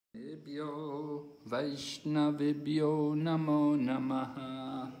Shivyo Vaishnavibhyo Namo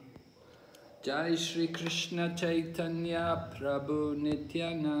Namaha. Jai Shri Krishna Chaitanya Prabhu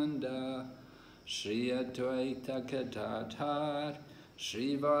Nityananda Shri Advaita Gadadhar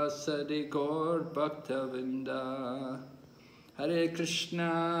Shri Vasadi Gaur Bhaktavinda. Hare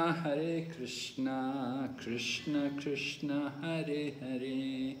Krishna, Krishna Krishna, Hare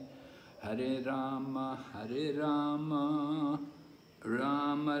Hare, Hare Rama,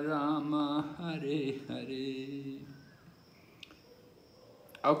 Rama Rama, Hare Hare.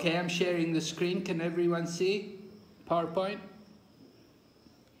 Okay, I'm sharing the screen. Can everyone see PowerPoint?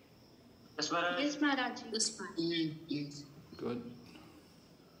 Yes, Maharaj. Yes, Maharaj. Yes, Maharaj. Yes. Good.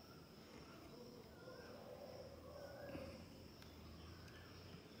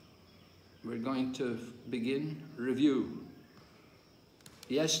 We're going to begin review.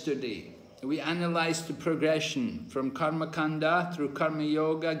 Yesterday, we analyzed the progression from Karma Kanda through Karma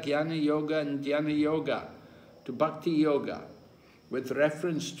Yoga, Jnana Yoga and Dhyana Yoga to Bhakti Yoga with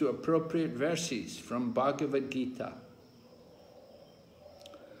reference to appropriate verses from Bhagavad-Gita.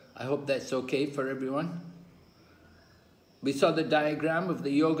 I hope that's okay for everyone. We saw the diagram of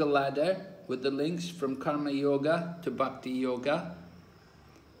the yoga ladder with the links from Karma Yoga to Bhakti Yoga.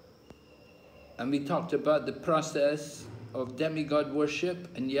 And we talked about the process of demigod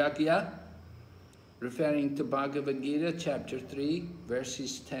worship and yagya, referring to Bhagavad-Gita, chapter 3,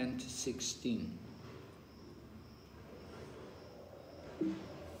 verses 10 to 16.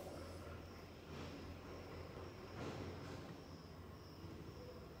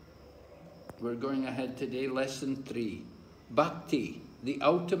 We're going ahead today, lesson 3. Bhakti, the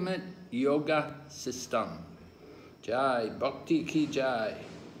ultimate yoga system. Jai, Bhakti ki Jai.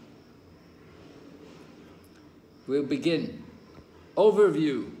 We'll begin.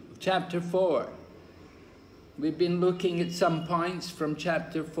 Overview, chapter 4. We've been looking at some points from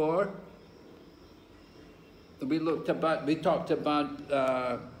chapter 4. We talked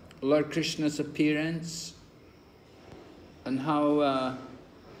about Lord Krishna's appearance and how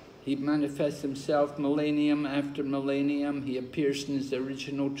he manifests himself millennium after millennium. He appears in his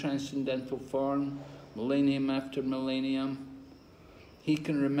original transcendental form, millennium after millennium. He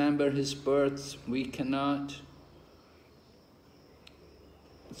can remember his births, we cannot.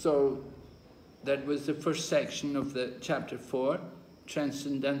 So that was the first section of the chapter 4,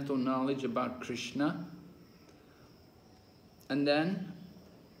 transcendental knowledge about Krishna. And then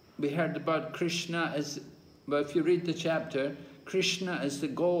we heard about Krishna as, well, if you read the chapter, Krishna is the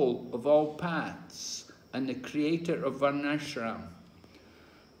goal of all paths and the creator of Varnashram.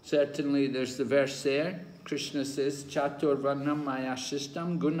 Certainly there's the verse there. Krishna says, Chatur Varnam Maya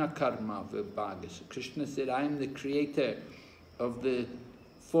Sistam Guna Karma Vibhagas. Krishna said, I am the creator of the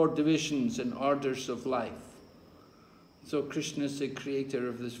 4 divisions and orders of life. So Krishna is the creator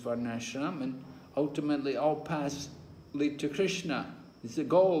of this Varnashram, and ultimately all paths lead to Krishna. It's the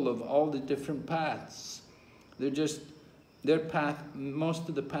goal of all the different paths. Their path, most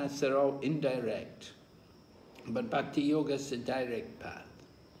of the paths are all indirect, but Bhakti Yoga is a direct path.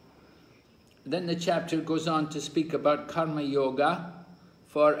 Then the chapter goes on to speak about Karma Yoga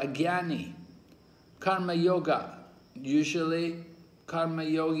for a Jnani. Karma Yoga, usually Karma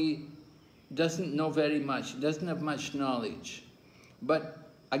Yogi doesn't know very much, doesn't have much knowledge. But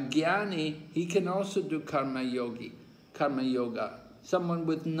a Jnani, he can also do Karma Yoga. Someone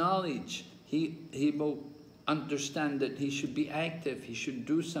with knowledge, he will understand that he should be active, he should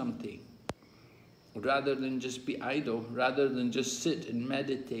do something. Rather than just be idle, rather than just sit and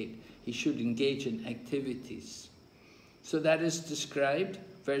meditate, he should engage in activities. So that is described,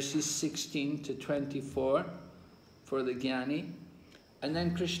 verses 16 to 24 for the Jnani. And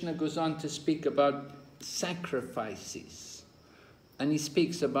then Krishna goes on to speak about sacrifices. And he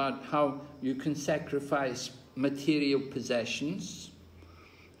speaks about how you can sacrifice material possessions,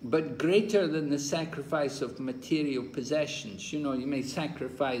 but greater than the sacrifice of material possessions. You know, you may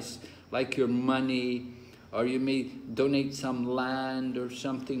sacrifice like your money, or you may donate some land or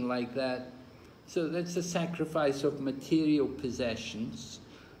something like that. So that's a sacrifice of material possessions.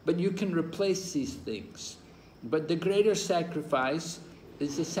 But you can replace these things. But the greater sacrifice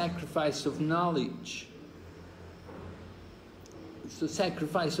is the sacrifice of knowledge. It's the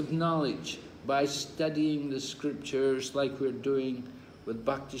sacrifice of knowledge by studying the scriptures like we're doing with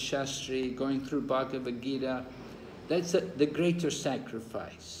Bhakti Sastri, going through Bhagavad-Gita. That's the greater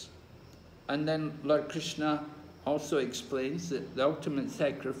sacrifice. And then Lord Krishna also explains that the ultimate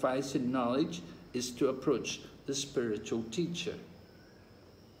sacrifice in knowledge is to approach the spiritual teacher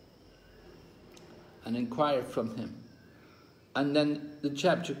and inquire from him. And then the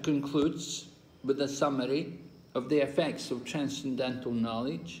chapter concludes with a summary of the effects of transcendental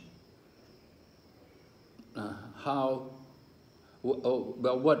knowledge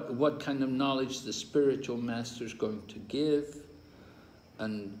what kind of knowledge the spiritual master is going to give,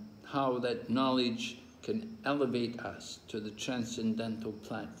 and how that knowledge can elevate us to the transcendental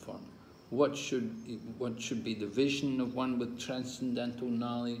platform. What should be the vision of one with transcendental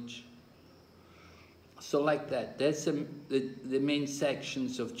knowledge? So like that. That's the main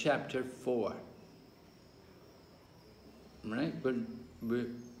sections of chapter 4. Right?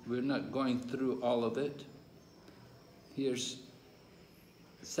 We're not going through all of it. Here's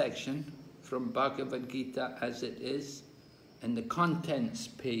a section from Bhagavad-Gita as it is, and the contents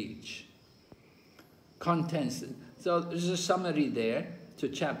page. Contents. So there's a summary there to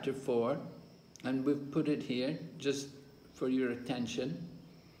chapter 4, and we've put it here just for your attention.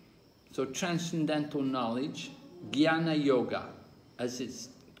 So transcendental knowledge, Jnana Yoga, as it's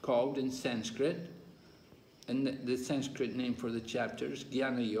called in Sanskrit, and the Sanskrit name for the chapter is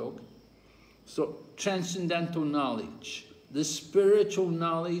Jnana Yoga. So transcendental knowledge, the spiritual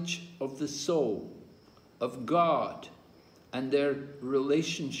knowledge of the soul, of God, and their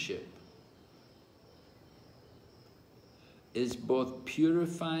relationship, is both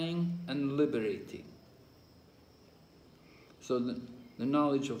purifying and liberating. So the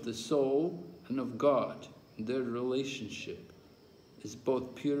knowledge of the soul and of God, their relationship, is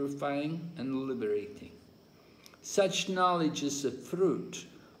both purifying and liberating. Such knowledge is the fruit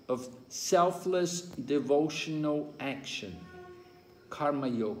of selfless devotional action, karma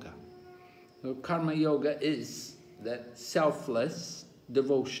yoga. So karma yoga is that selfless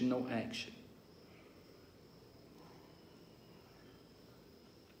devotional action.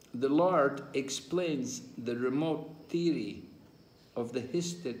 The Lord explains the remote theory of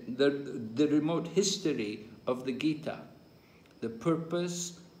the remote history of the Gita, the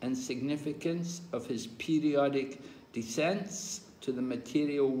purpose and significance of his periodic descents to the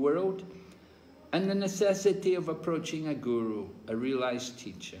material world, and the necessity of approaching a guru, a realized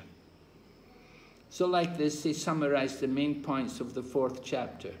teacher. So like this, they summarize the main points of the 4th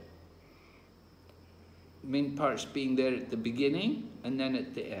chapter. Main parts being there at the beginning and then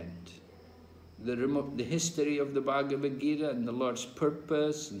at the end. The history of the Bhagavad-Gita and the Lord's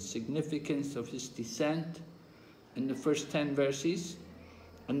purpose and significance of his descent in the first 10 verses.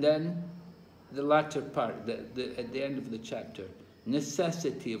 And then the latter part, at the end of the chapter,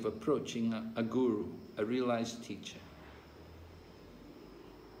 necessity of approaching a guru, a realized teacher.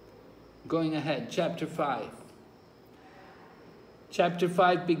 Going ahead, chapter 5. Chapter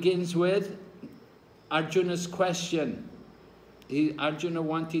 5 begins with Arjuna's question. Arjuna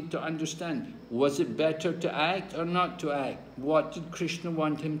wanted to understand, was it better to act or not to act? What did Krishna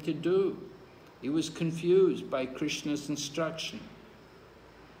want him to do? He was confused by Krishna's instruction.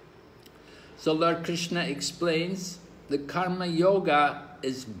 So Lord Krishna explains that karma yoga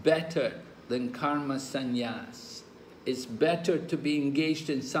is better than karma sannyas. It's better to be engaged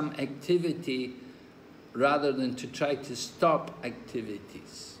in some activity rather than to try to stop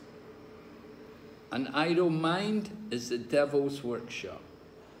activities. An idle mind is the devil's workshop.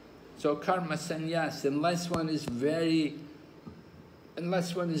 So karma sannyas, unless one is very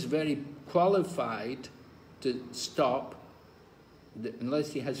qualified to stop,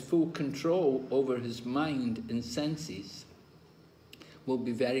 unless he has full control over his mind and senses, will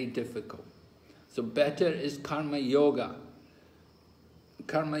be very difficult. So better is karma yoga.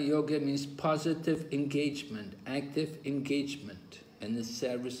 Karma yoga means positive engagement, active engagement in the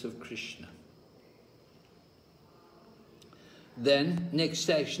service of Krishna. Then, next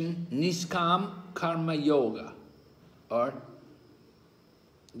section, Niskam Karma Yoga, or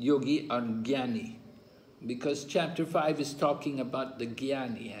Yogi or Jnani. Because chapter 5 is talking about the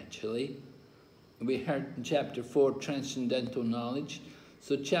Jnani, actually. We heard in chapter 4, transcendental knowledge.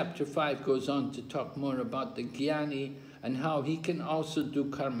 So chapter 5 goes on to talk more about the Jnani and how he can also do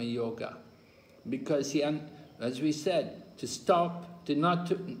Karma Yoga. Because he, as we said,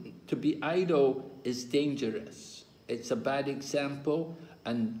 to be idle is dangerous. It's a bad example,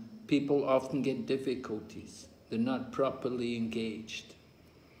 and people often get difficulties. They're not properly engaged.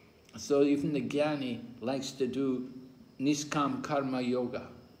 So even the Jnani likes to do Niskam Karma Yoga.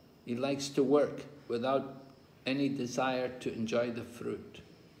 He likes to work without any desire to enjoy the fruit.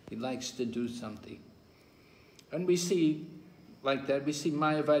 He likes to do something. And we see, like that, we see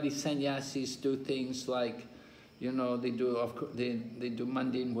Mayavadi sannyasis do things like, you know, they do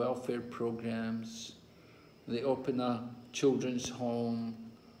mundane welfare programs, they open a children's home,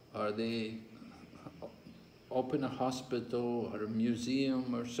 or they open a hospital or a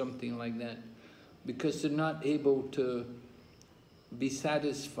museum or something like that, because they're not able to be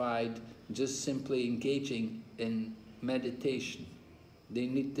satisfied just simply engaging in meditation. They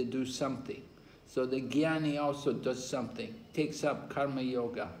need to do something. So the Jnani also does something, takes up karma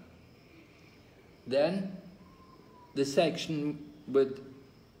yoga. Then the section with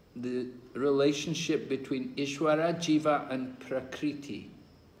the relationship between Ishvara, Jiva and Prakriti.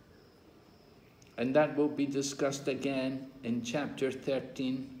 And that will be discussed again in chapter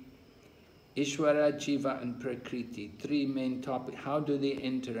 13. Ishvara, Jiva and Prakriti, three main topics. How do they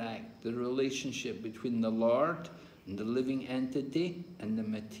interact? The relationship between the Lord and the living entity and the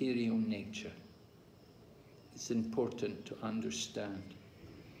material nature. It's important to understand.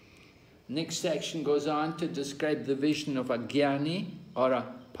 Next section goes on to describe the vision of a Jnani or a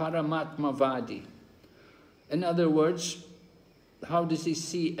Paramatmavadi. In other words, how does he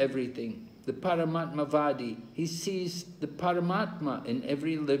see everything? The Paramatmavadi, he sees the Paramatma in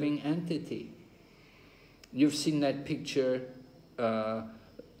every living entity. You've seen that picture, the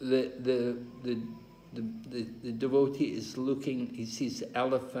devotee is looking, he sees the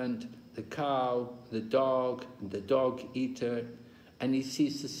elephant, the cow, the dog eater, and he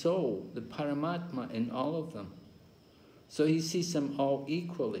sees the soul, the Paramatma in all of them. So he sees them all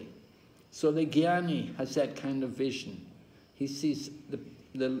equally. So the Jnani has that kind of vision. He sees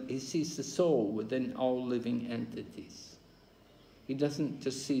the soul within all living entities. He doesn't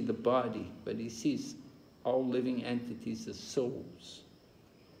just see the body, but he sees all living entities as souls.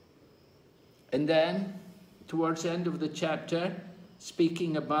 And then, towards the end of the chapter,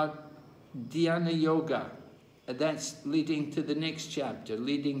 speaking about Dhyana Yoga, and that's leading to the next chapter,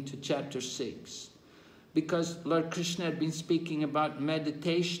 leading to chapter 6. Because Lord Krishna had been speaking about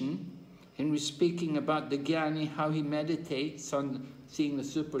meditation, and was speaking about the Jnani, how he meditates on seeing the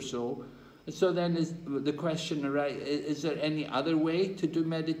super soul. So then the question arises, is there any other way to do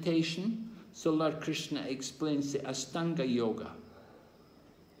meditation? So Lord Krishna explains the Astanga Yoga.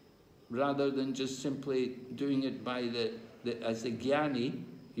 Rather than just simply doing it by as a Jnani,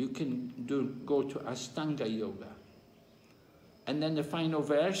 you can go to Astanga Yoga. And then the final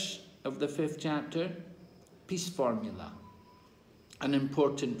verse of the 5th chapter, peace formula, an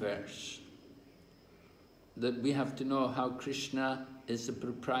important verse. That we have to know how Krishna is the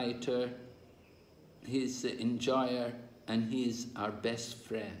proprietor, he is the enjoyer, and he is our best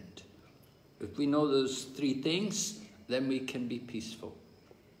friend. If we know those three things, then we can be peaceful.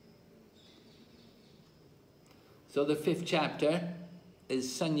 So the 5th chapter is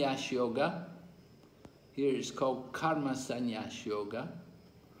Sannyas Yoga. Here it's called Karma Sannyas Yoga.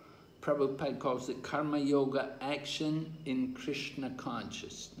 Prabhupada calls it Karma Yoga, action in Krishna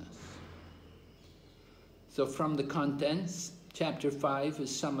consciousness. So from the contents, chapter 5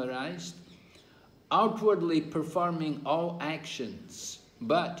 is summarized. Outwardly performing all actions,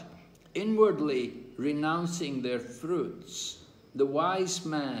 but inwardly renouncing their fruits, the wise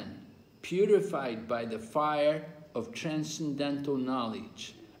man, purified by the fire of transcendental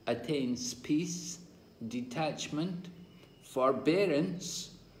knowledge, attains peace, detachment,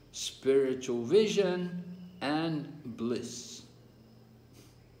 forbearance, spiritual vision, and bliss.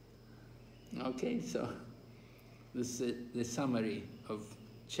 Okay, so this is the summary of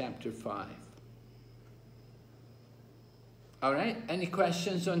chapter 5. All right, any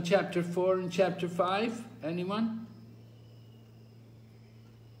questions on chapter 4 and chapter 5? Anyone?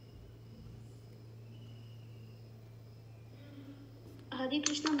 Hare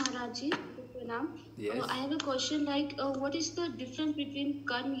Krishna Maharajji, Yes. I have a question like, what is the difference between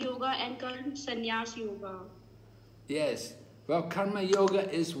Karma Yoga and Karma Sannyas Yoga? Yes, well, Karma Yoga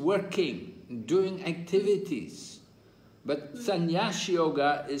is working, doing activities, but Sannyas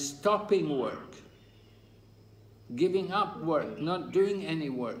Yoga is stopping work, giving up work, not doing any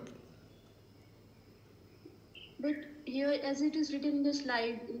work. But here, as it is written in the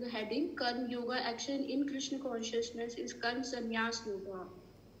slide, in the heading, Karma Yoga, action in Krishna consciousness, is Karma Sannyas Yoga.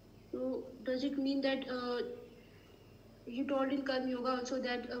 So, does it mean that you told in Karma Yoga also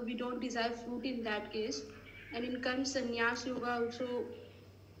that we don't desire fruit in that case, and in Karma Sannyas Yoga also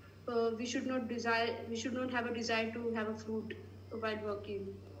we should not have a desire to have a fruit while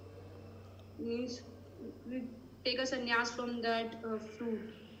working. Means we take a sannyas from that fruit.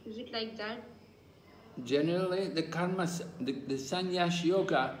 Is it like that? Generally, the sannyas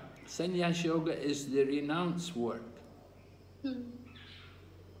yoga is the renounce work.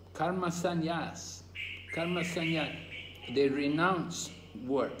 Karma sannyas, they renounce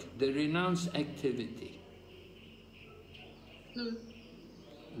work, they renounce activity.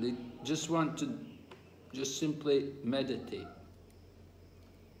 They just want to simply meditate.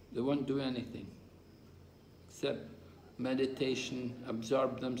 They won't do anything except meditation,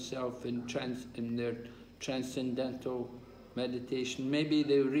 absorb themselves in their transcendental meditation. Maybe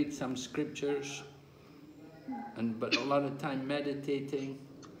they read some scriptures, but a lot of time meditating.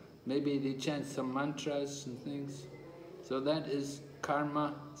 Maybe they chant some mantras and things. So that is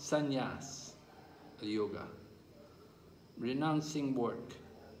karma sannyas yoga, renouncing work.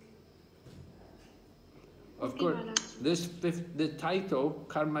 Of course, the title,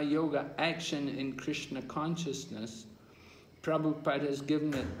 Karma Yoga, Action in Krishna Consciousness, Prabhupada has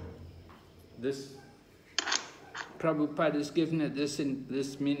given it this. Prabhupada has given it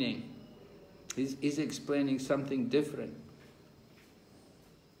this meaning. He's explaining something different.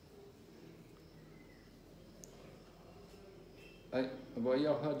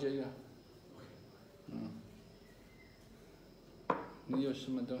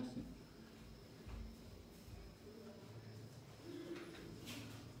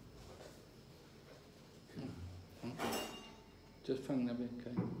 Just from the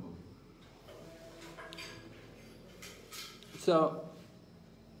okay. So,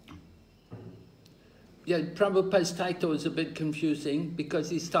 yeah, Prabhupada's title is a bit confusing because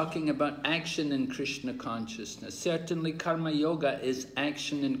he's talking about action in Krishna consciousness. Certainly, Karma Yoga is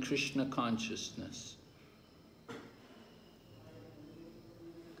action in Krishna consciousness.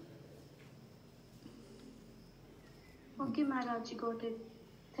 Okay, Maharaj, you got it.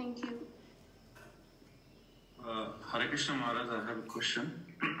 Thank you. Hare Krishna Maharaj, I have a question.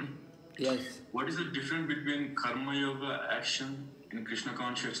 Yes. What is the difference between Karma Yoga action in Krishna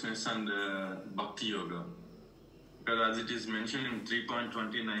consciousness and Bhakti Yoga? Because as it is mentioned in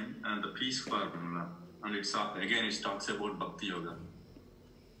 3.29, the peace formula, and it talks about Bhakti Yoga.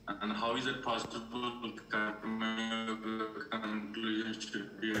 And how is it possible Karma Yoga conclusion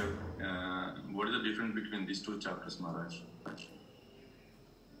should be, what is the difference between these two chapters, Maharaj?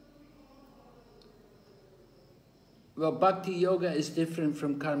 Well, Bhakti Yoga is different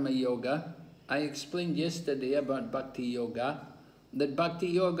from Karma Yoga. I explained yesterday about Bhakti Yoga, that Bhakti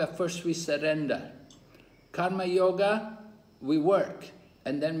Yoga, first we surrender. Karma Yoga, we work,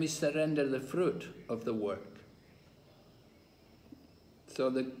 and then we surrender the fruit of the work. So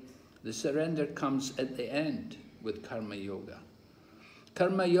the surrender comes at the end with Karma Yoga.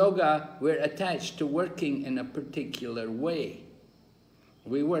 Karma Yoga, we're attached to working in a particular way.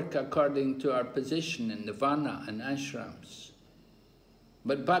 We work according to our position in the Varna and ashrams.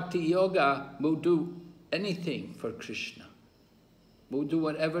 But Bhakti Yoga will do anything for Krishna. We'll do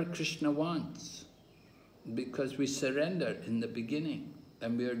whatever Krishna wants because we surrender in the beginning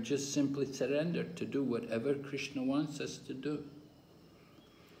and we are just simply surrendered to do whatever Krishna wants us to do.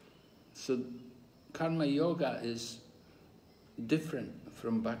 So Karma Yoga is different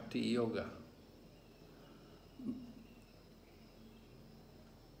from Bhakti Yoga.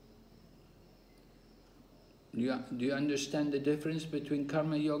 Do you understand the difference between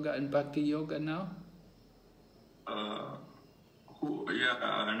Karma Yoga and Bhakti Yoga now? Yeah,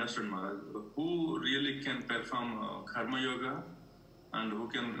 I understand, Maharaj. Who really can perform Karma Yoga and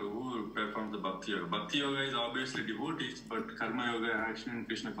who performs the Bhakti Yoga? Bhakti Yoga is obviously devotees, but Karma Yoga, action in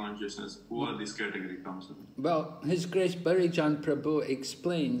Krishna consciousness, who are this category comes in? Well, His Grace Barijan Prabhu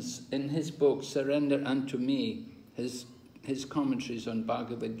explains in his book, Surrender Unto Me, his commentaries on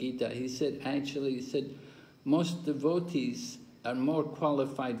Bhagavad-Gita, he said, most devotees are more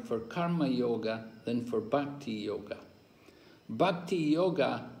qualified for Karma Yoga than for Bhakti Yoga. Bhakti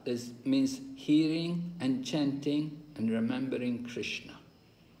Yoga means hearing and chanting and remembering Krishna.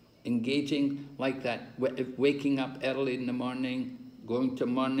 Engaging like that, waking up early in the morning, going to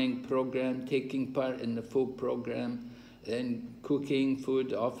morning program, taking part in the full program, then cooking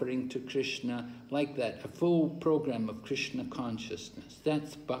food, offering to Krishna, like that, a full program of Krishna consciousness.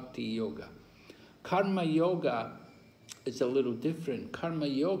 That's Bhakti Yoga. Karma Yoga is a little different. Karma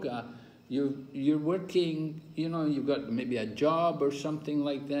Yoga, you're working, you've got maybe a job or something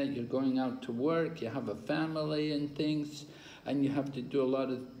like that, you're going out to work, you have a family and things, and you have to do a lot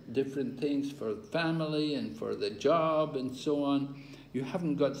of different things for the family and for the job and so on. You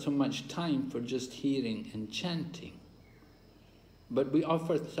haven't got so much time for just hearing and chanting. But we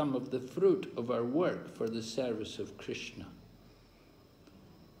offer some of the fruit of our work for the service of Krishna.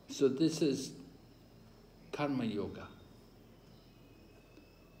 So this is Karma Yoga.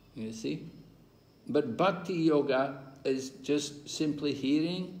 You see? But Bhakti Yoga is just simply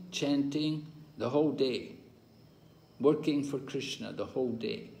hearing, chanting the whole day, working for Krishna the whole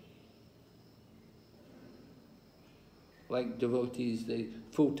day. Like devotees,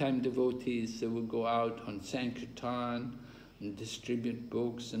 full-time devotees, they will go out on Sankirtan and distribute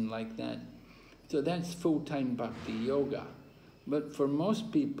books and like that. So that's full-time Bhakti Yoga. But for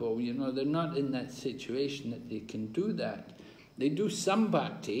most people, they're not in that situation that they can do that. They do some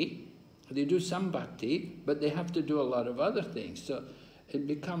bhakti, but they have to do a lot of other things. So it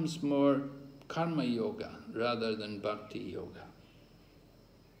becomes more Karma Yoga rather than Bhakti Yoga.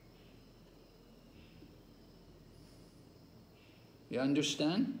 You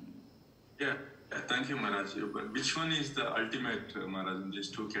understand? Yeah, thank you, Maharaj. But which one is the ultimate, Maharaj, in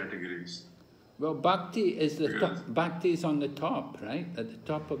these two categories? Well, Bhakti is Bhakti is on the top, right? At the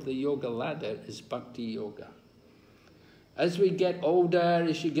top of the yoga ladder is Bhakti Yoga. As we get older,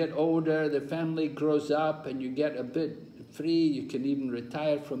 as you get older, the family grows up and you get a bit free, you can even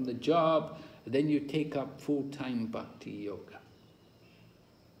retire from the job, then you take up full-time Bhakti Yoga.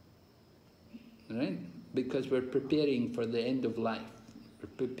 Right? Because we're preparing for the end of life.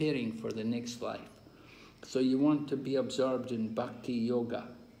 We're preparing for the next life. So you want to be absorbed in Bhakti Yoga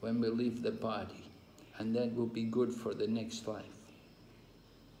when we leave the body, and that will be good for the next life.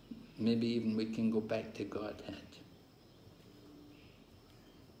 Maybe even we can go back to Godhead.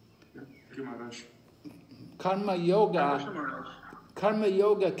 Thank you, Maharaj. Karma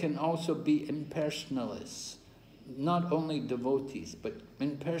Yoga can also be impersonalists. Not only devotees, but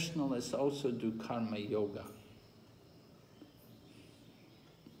impersonalists also do Karma Yoga.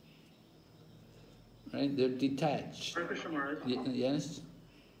 Right? They're detached. Yes?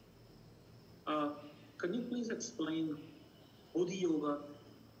 Can you please explain Buddhi Yoga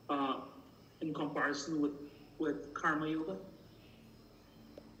in comparison with Karma Yoga?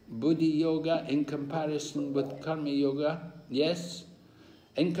 Buddhi Yoga in comparison with Karma Yoga? Yes?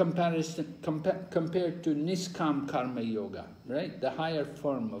 In comparison, compared to Niskam Karma Yoga, right? The higher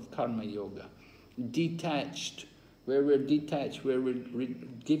form of Karma Yoga. Detached, where we're detached, where we're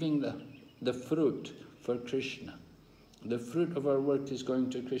giving the fruit for Krishna. The fruit of our work is going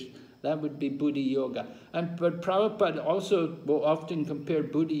to Krishna. That would be Buddhi Yoga. But Prabhupada also will often compare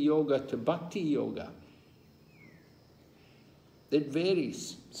Buddhi Yoga to Bhakti Yoga. It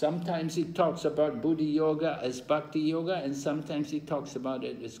varies. Sometimes he talks about Buddhi Yoga as Bhakti Yoga, and sometimes he talks about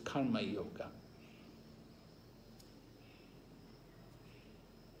it as Karma Yoga.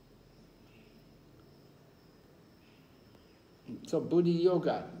 So Buddhi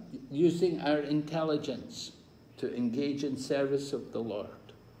Yoga, using our intelligence to engage in service of the Lord.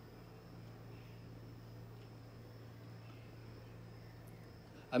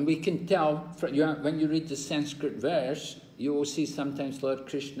 And we can tell, when you read the Sanskrit verse, you will see sometimes Lord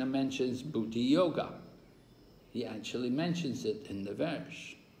Krishna mentions Buddhi Yoga. He actually mentions it in the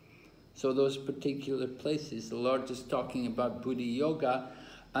verse. So those particular places, the Lord is talking about Buddhi Yoga,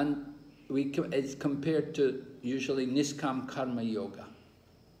 and it's compared to usually Niskam Karma Yoga.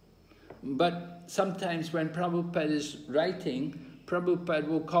 But sometimes when Prabhupada is writing, Prabhupada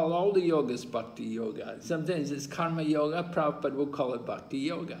will call all the yogas Bhakti Yoga. Sometimes it's Karma Yoga, Prabhupada will call it Bhakti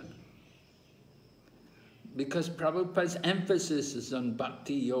Yoga. Because Prabhupada's emphasis is on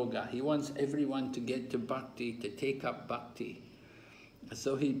Bhakti Yoga. He wants everyone to get to Bhakti, to take up Bhakti.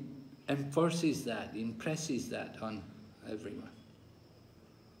 So he enforces that, he impresses that on everyone.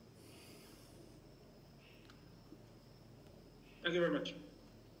 Thank you very much.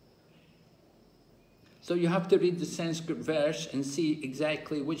 So you have to read the Sanskrit verse and see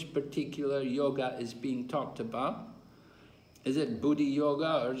exactly which particular yoga is being talked about. Is it Buddhi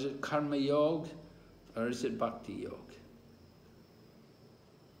Yoga, or is it Karma Yoga, or is it Bhakti Yoga?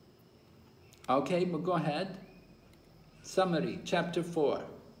 Okay, we'll go ahead. Summary, chapter 4.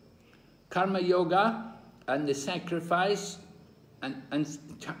 Karma Yoga and the sacrifice, and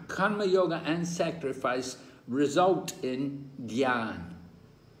Karma Yoga and sacrifice result in Dhyan.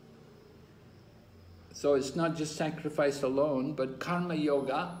 So it's not just sacrifice alone, but Karma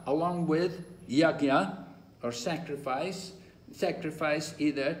Yoga along with Yajna, or sacrifice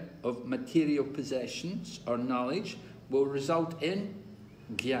either of material possessions or knowledge, will result in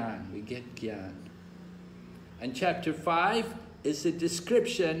Gyan. We get Gyan. And chapter 5 is the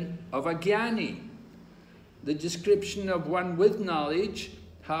description of a Jnani, the description of one with knowledge,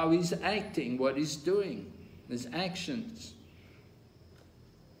 how he's acting, what he's doing, his actions.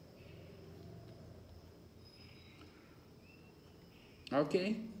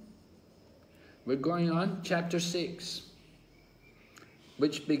 Okay, we're going on, chapter 6,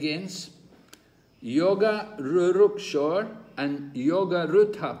 which begins, Yoga Rurukshor and Yoga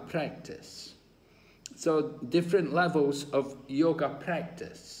Rutha practice. So different levels of yoga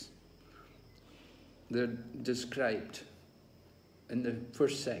practice, they're described in the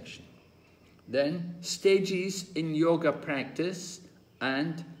first section. Then stages in yoga practice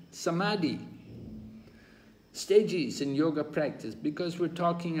and samadhi. Stages in yoga practice, because we're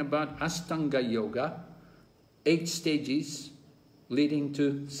talking about Astanga Yoga, 8 stages leading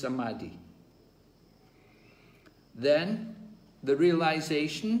to samadhi. Then the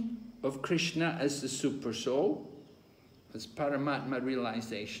realization of Krishna as the super soul, as Paramatma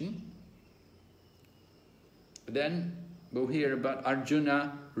realization. Then we'll hear about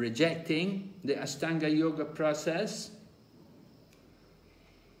Arjuna rejecting the Astanga Yoga process.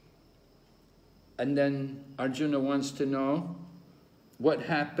 And then Arjuna wants to know, what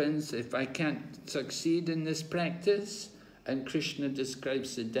happens if I can't succeed in this practice? And Krishna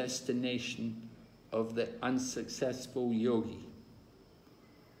describes the destination of the unsuccessful yogi.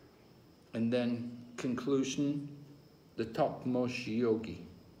 And then conclusion, the topmost yogi.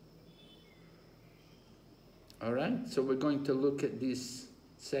 All right, so we're going to look at these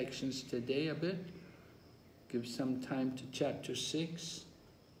sections today a bit. Give some time to chapter 6.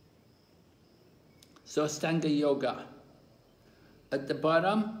 So Astanga Yoga. At the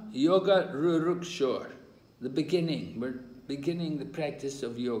bottom, Yoga Rurukshor, the beginning. We're beginning the practice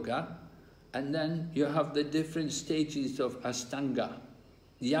of yoga. And then you have the different stages of Astanga.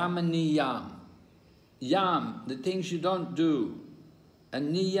 Yam and Niyam. Yam, the things you don't do.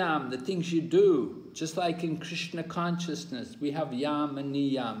 And Niyam, the things you do. Just like in Krishna consciousness, we have Yam and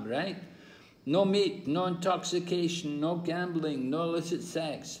Niyam, right? No meat, no intoxication, no gambling, no illicit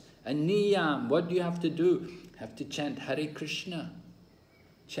sex. And Niyam, what do you have to do? You have to chant Hare Krishna.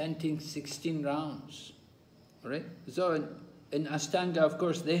 Chanting 16 rounds, right? So in Astanga, of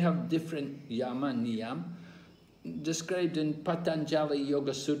course, they have different yama and niyam, described in Patanjali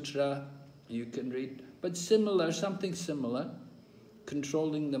Yoga Sutra, you can read, but similar, something similar,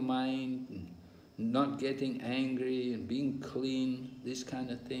 controlling the mind, not getting angry and being clean, these kind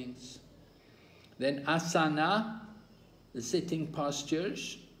of things. Then asana, the sitting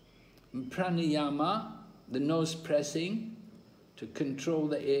postures, pranayama, the nose pressing, to control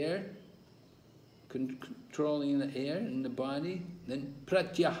the air, controlling the air in the body. Then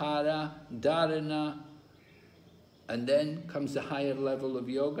pratyahara, dharana, and then comes the higher level of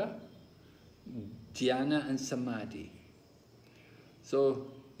yoga, dhyana and samadhi. So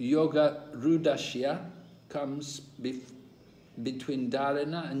yoga rudashya comes between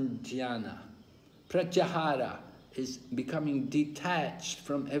dharana and dhyana. Pratyahara is becoming detached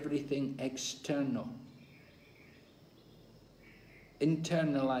from everything external.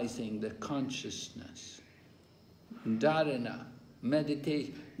 Internalizing the consciousness. Dharana,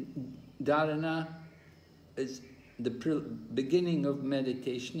 meditation. Dharana is the beginning of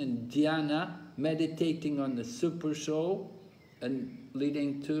meditation, and dhyana, meditating on the super soul and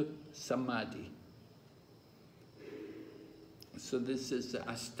leading to samadhi. So this is the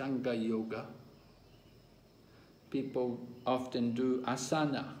Astanga Yoga. People often do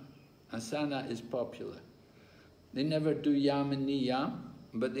asana. Asana is popular. They never do yam and niyam,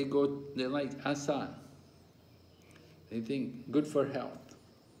 but they like asana. They think good for health.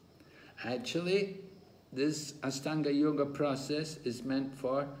 Actually, this Astanga Yoga process is meant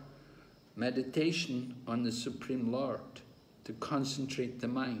for meditation on the Supreme Lord, to concentrate the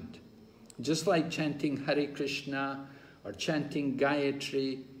mind. Just like chanting Hare Krishna or chanting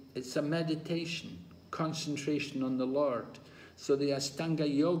Gayatri, it's a meditation, concentration on the Lord. So the Astanga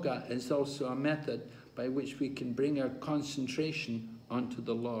Yoga is also a method by which we can bring our concentration onto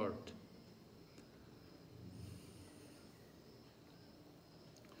the Lord.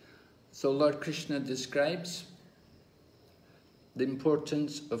 So Lord Krishna describes the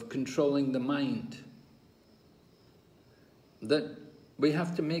importance of controlling the mind. That we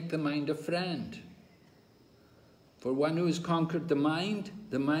have to make the mind a friend. For one who has conquered the mind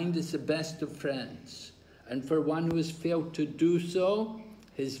is the best of friends. And for one who has failed to do so,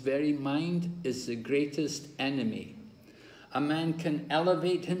 his very mind is the greatest enemy. A man can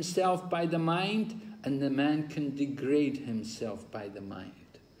elevate himself by the mind, and the man can degrade himself by the mind.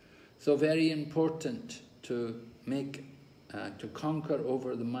 So very important to conquer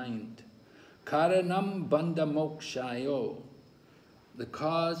over the mind. Karanam bandha mokshayo, the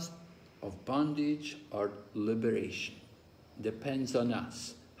cause of bondage or liberation, depends on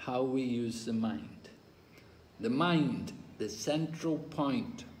us, how we use the mind. The mind, the central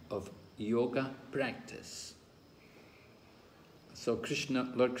point of yoga practice. So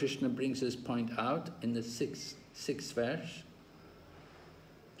Lord Krishna brings this point out in the sixth verse.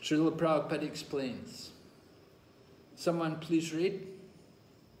 Srila Prabhupada explains. Someone please read.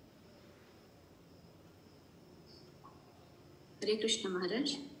 Hare Krishna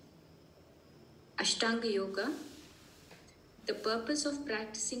Maharaj. Ashtanga Yoga. The purpose of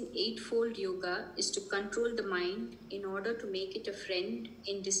practicing eightfold yoga is to control the mind in order to make it a friend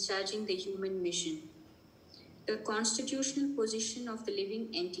in discharging the human mission. The constitutional position of the living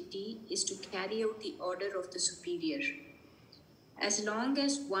entity is to carry out the order of the superior. As long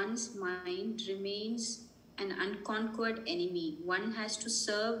as one's mind remains an unconquered enemy, one has to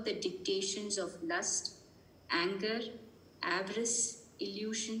serve the dictations of lust, anger, avarice,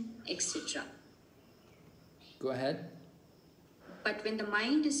 illusion, etc. Go ahead. But when the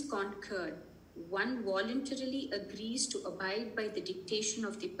mind is conquered, one voluntarily agrees to abide by the dictation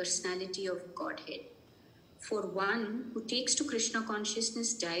of the personality of Godhead. For one who takes to Krishna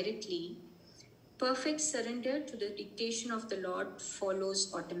consciousness directly, perfect surrender to the dictation of the Lord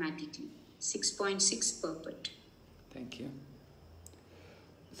follows automatically. 6.6 purport. Thank you.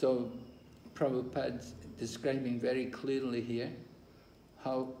 So, Prabhupada's describing very clearly here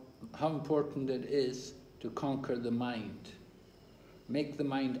how important it is to conquer the mind. Make the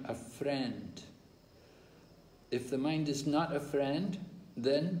mind a friend. If the mind is not a friend,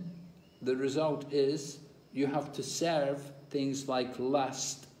 then the result is you have to serve things like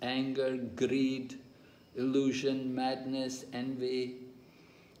lust, anger, greed, illusion, madness, envy.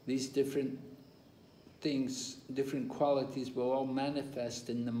 These different things, different qualities will all manifest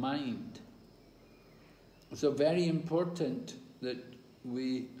in the mind. So very important that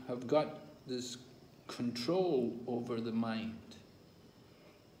we have got this control over the mind.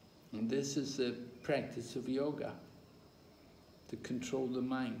 And this is the practice of yoga, to control the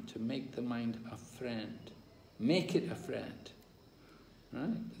mind, to make the mind a friend. Make it a friend.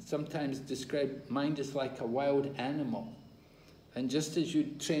 Right? Sometimes describe mind as like a wild animal. And just as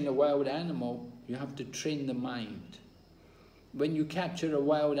you train a wild animal, you have to train the mind. When you capture a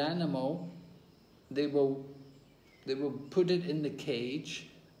wild animal, they will put it in the cage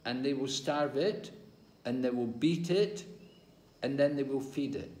and they will starve it and they will beat it and then they will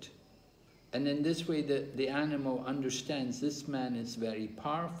feed it. And in this way the animal understands this man is very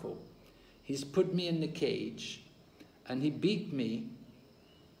powerful. He's put me in the cage and he beat me.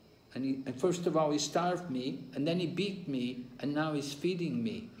 And first of all he starved me and then he beat me and now he's feeding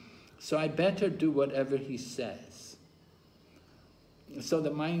me. So I better do whatever he says. So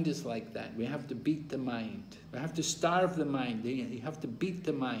the mind is like that. We have to beat the mind. We have to starve the mind. You have to beat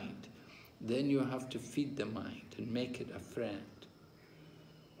the mind. Then you have to feed the mind and make it a friend.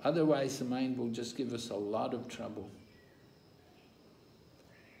 Otherwise the mind will just give us a lot of trouble.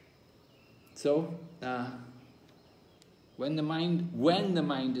 So, when the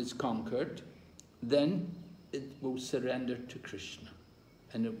mind is conquered, then it will surrender to Krishna.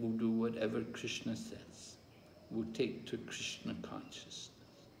 And it will do whatever Krishna says. It will take to Krishna consciousness.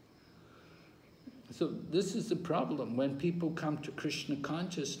 So this is the problem. When people come to Krishna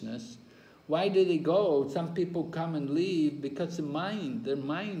consciousness, why do they go? Some people come and leave because their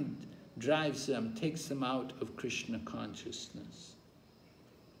mind drives them, takes them out of Krishna consciousness.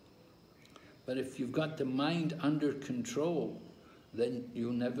 But if you've got the mind under control, then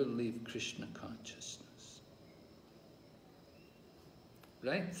you'll never leave Krishna consciousness.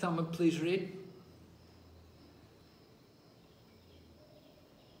 Right? Someone please read.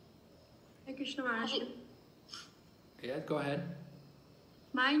 Hare Krishna Maharaj. Yeah, go ahead.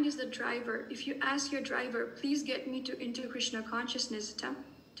 Mind is the driver. If you ask your driver, please get me into Krishna consciousness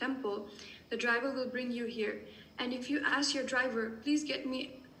temple, the driver will bring you here. And if you ask your driver, please get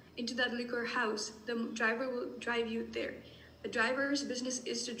me into that liquor house, the driver will drive you there. The driver's business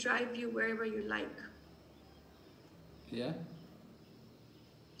is to drive you wherever you like. Yeah.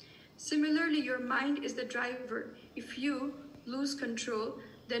 Similarly, your mind is the driver. If you lose control,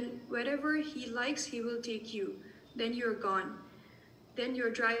 then wherever he likes, he will take you. Then you're gone. Then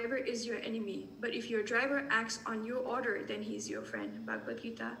your driver is your enemy. But if your driver acts on your order, then he's your friend.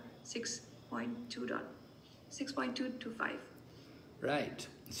 Bhagavad-Gita 6.2 to 5. Right.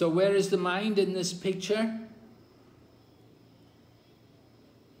 So where is the mind in this picture?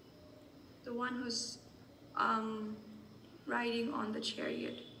 The one who's riding on the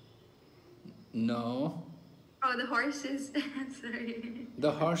chariot. No. Oh, the horses. Sorry.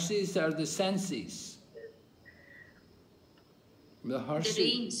 The horses are the senses. The horses. The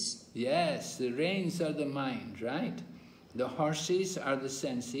reins. Yes, the reins are the mind, right? The horses are the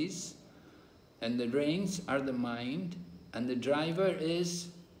senses, and the reins are the mind, and the driver is...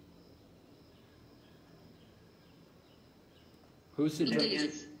 Who's the driver?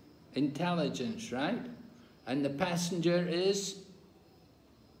 Intelligence. Intelligence, right? And the passenger is?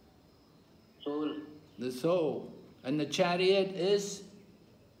 Soul. The soul. And the chariot is?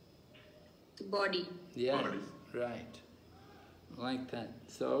 The body. Yes, Body. right. Like that.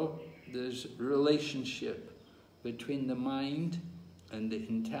 So there's relationship between the mind and the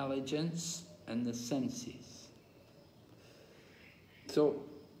intelligence and the senses. So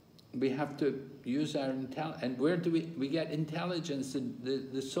we have to use our intelligence. And where do we get intelligence?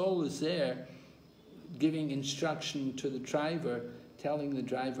 The soul is there giving instruction to the driver, telling the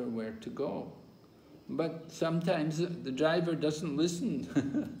driver where to go. But sometimes the driver doesn't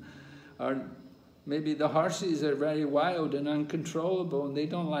listen. Or maybe the horses are very wild and uncontrollable and they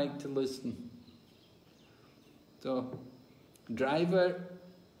don't like to listen. So, driver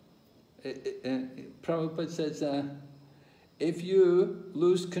Prabhupada says, if you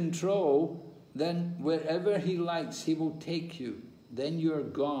lose control, then wherever he likes, he will take you. Then you're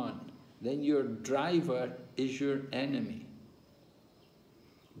gone. Then your driver is your enemy.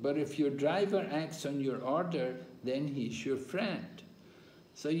 But if your driver acts on your order, then he's your friend.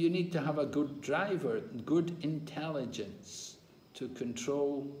 So you need to have a good driver, good intelligence to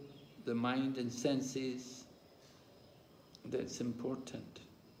control the mind and senses. That's important.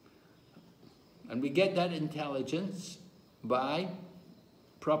 And we get that intelligence by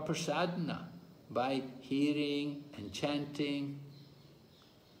proper sadhana, by hearing and chanting.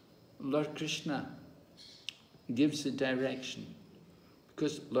 Lord Krishna gives the direction,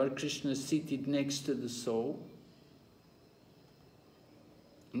 because Lord Krishna is seated next to the soul,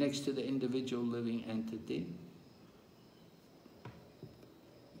 next to the individual living entity.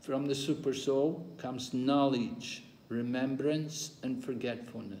 From the super soul comes knowledge, remembrance and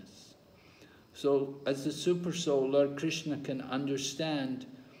forgetfulness. So as the super soul, Lord Krishna can understand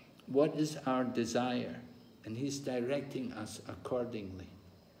what is our desire, and he's directing us accordingly.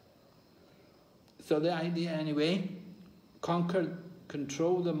 So the idea anyway,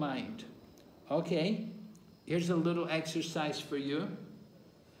 control the mind. Okay, here's a little exercise for you.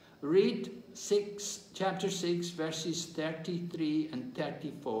 Read chapter 6, verses 33 and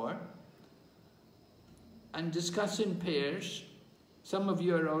 34, and discuss in pairs. Some of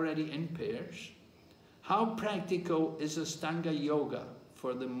you are already in pairs. How practical is Ashtanga Yoga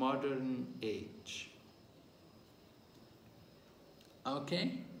for the modern age?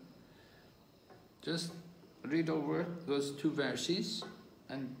 Okay? Just read over those two verses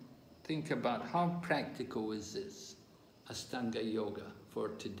and think about how practical is this Ashtanga Yoga for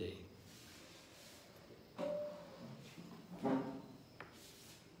today.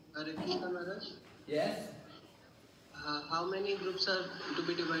 Hare Krishna Maharaj. Yes? How many groups are to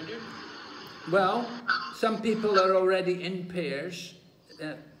be divided? Well, some people are already in pairs.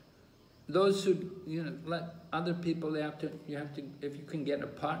 Those who, let other people, you have to, if you can get a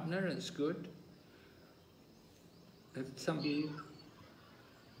partner, it's good. If somebody,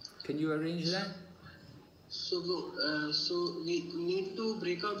 can you arrange that? So we need to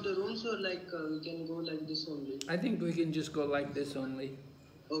break out the rooms, or like we can go like this only? I think we can just go like this only.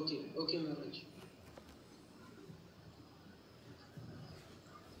 Okay, Maharaj.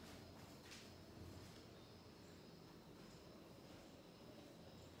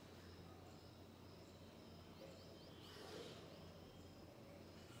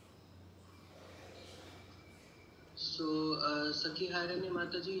 So, Sakhi Hairani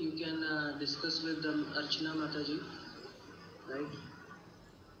Mataji, you can discuss with Archana Mataji, right?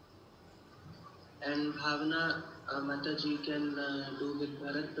 And Bhavana Mataji can do with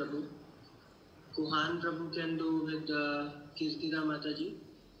Bharat Prabhu. Kuhan Prabhu can do with Kirtida Mataji.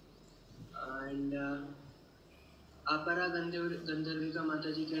 And Apara Gandharvika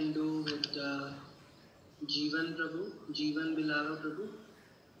Mataji can do with Jeevan Prabhu, Jeevan Bilava Prabhu,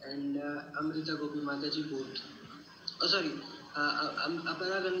 and Amrita Gopi Mataji both. Oh, sorry.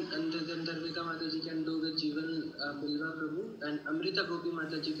 Apara Gandharvika Mataji can do with Jeevan Bilva Prabhu, and Amrita Gopi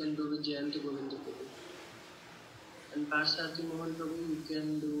Mataji can do with Jayanta Govinda Prabhu. And Parsarthi Mohan Prabhu you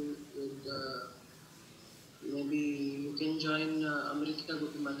can do with, maybe you can join Amrita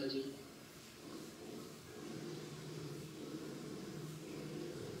Gopi Mataji.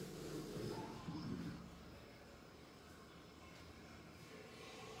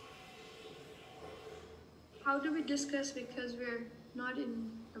 How do we discuss, because we're not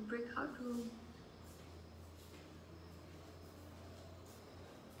in a brick hut room?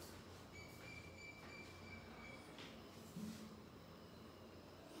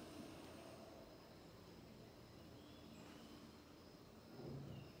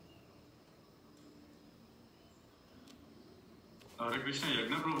 Hare Krishna,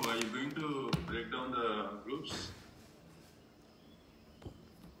 Yagna Prabhu, are you going to break down the groups?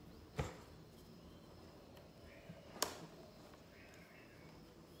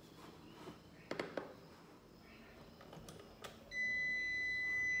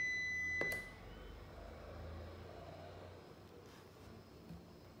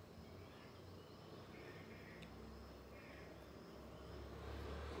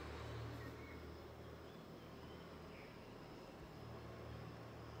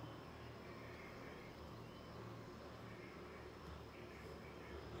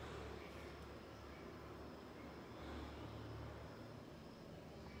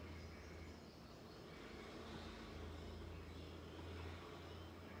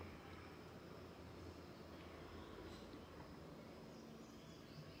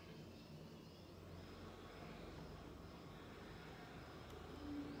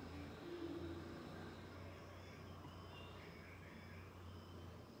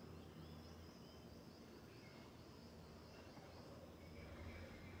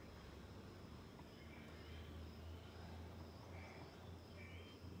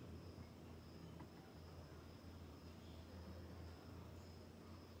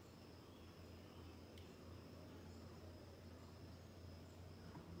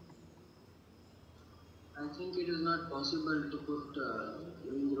 I think it is not possible to put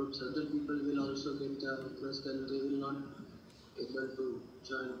in groups. Other people will also get the request and they will not able to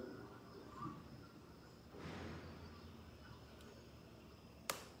join.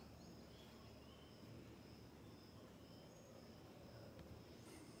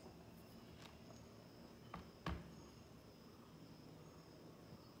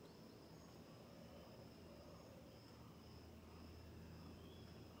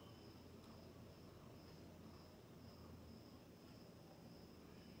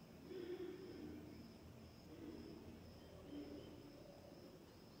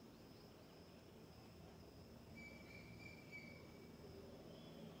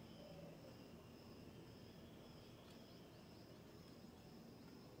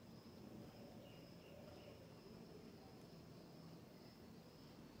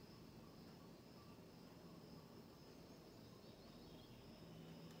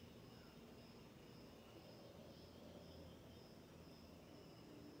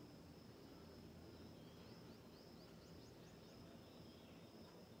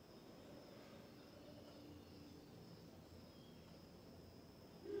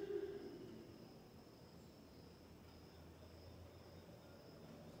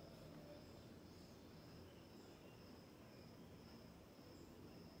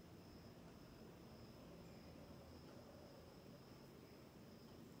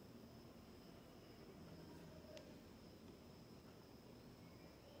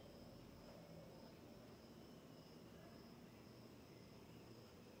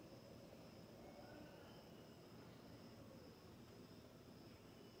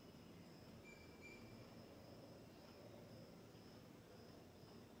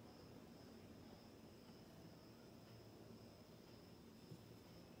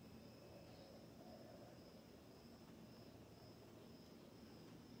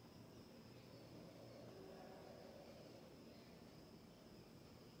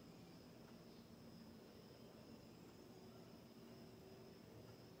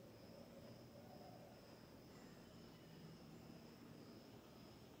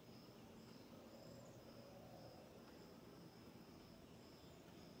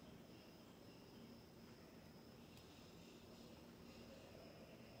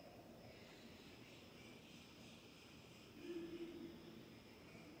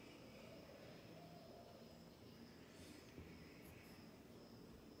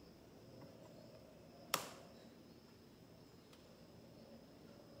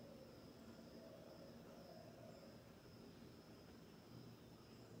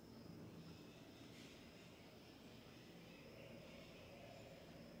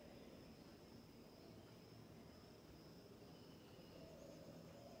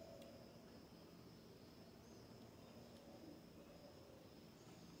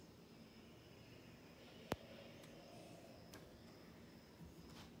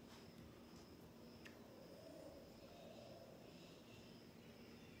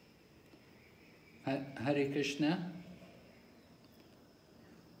 Hare Krishna.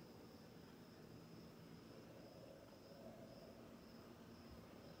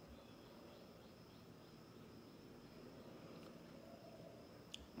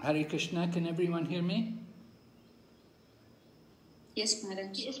 Hare Krishna, can everyone hear me? Yes,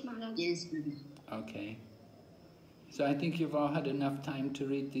 Maharaj. Yes, Maharaj. Yes, Maharaj. Okay. So I think you've all had enough time to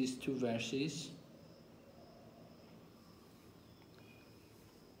read these two verses.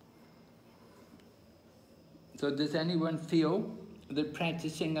 So does anyone feel that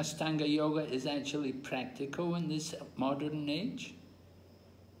practicing Ashtanga Yoga is actually practical in this modern age?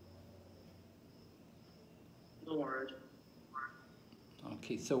 No, Maharaj.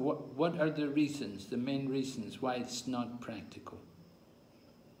 Okay, so what are the reasons, the main reasons why it's not practical?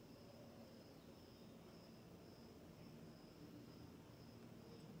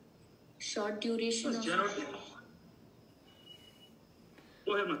 Short duration of... Go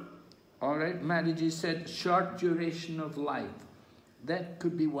ahead, man. All right, Mataji said short duration of life. That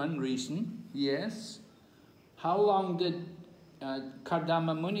could be one reason, yes. How long did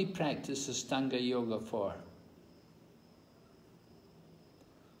Kardama Muni practice Ashtanga Yoga for?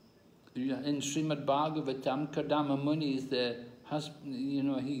 In Srimad Bhagavatam, Kardama Muni is the husband, you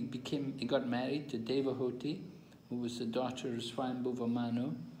know, he got married to Devahoti, who was the daughter of Swayambhuva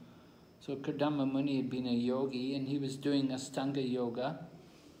Manu. So Kardama Muni had been a yogi and he was doing Ashtanga Yoga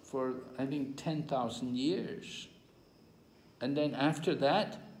for, I think, 10,000 years. And then after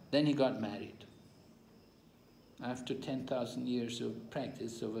that, then he got married. After 10,000 years of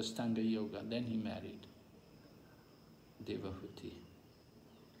practice of Ashtanga Yoga, then he married Devahuti.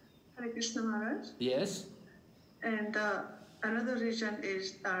 Hare Krishna Maharaj. Yes? And another reason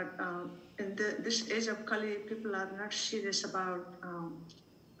is that in this age of Kali, people are not serious about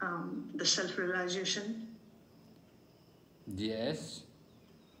the self-realization. Yes.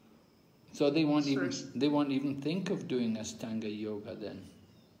 So they won't even think of doing Ashtanga Yoga then.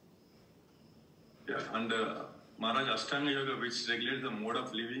 Yeah, and Maharaj, Ashtanga Yoga, which regulates the mode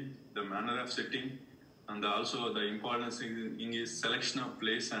of living, the manner of sitting, and also the importance in is selection of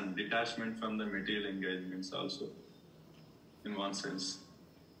place and detachment from the material engagements also, in one sense.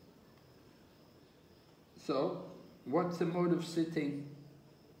 So, what's the mode of sitting?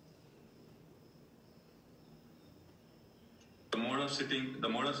 The mode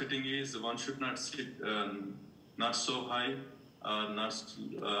of sitting is one should not sit not so high, not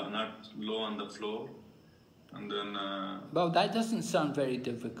low on the floor, and then. Well, that doesn't sound very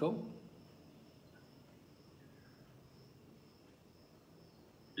difficult.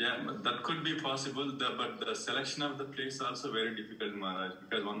 Yeah, but that could be possible. But the selection of the place is also very difficult, Maharaj,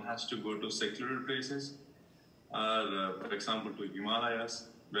 because one has to go to secluded places, or for example, to Himalayas,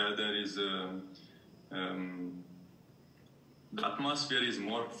 where there is the atmosphere is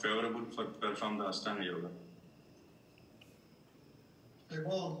more favorable for perform the Ashtanga Yoga.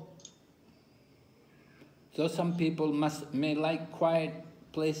 So some people may like quiet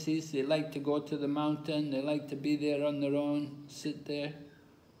places. They like to go to the mountain. They like to be there on their own, sit there.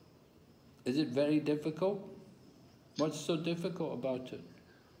 Is it very difficult? What's so difficult about it?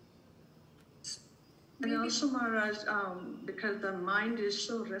 And also, Maharaj, because the mind is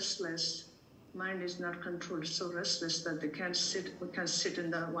so restless, mind is not controlled, so restless that we can't sit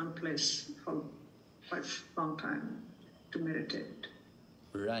in that one place for quite a long time to meditate.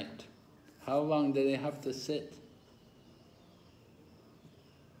 Right. How long do they have to sit?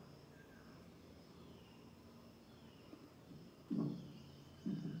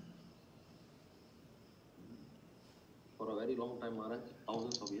 For a very long time, Maharaj,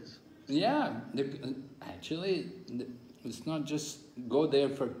 thousands of years. Yeah, actually, it's not just go there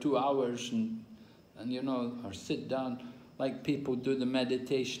for 2 hours and you know, or sit down like people do the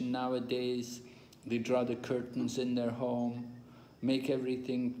meditation nowadays. They draw the curtains in their home, make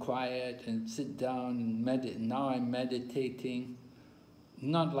everything quiet and sit down and meditate. Now I'm meditating.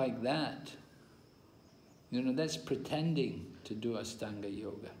 Not like that. You know, that's pretending to do Ashtanga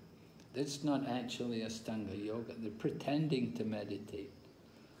Yoga. That's not actually Ashtanga Yoga. They're pretending to meditate.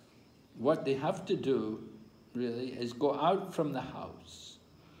 What they have to do, really, is go out from the house.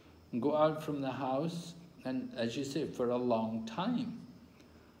 Go out from the house, and as you say, for a long time.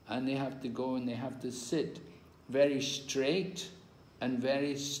 And they have to go and they have to sit very straight and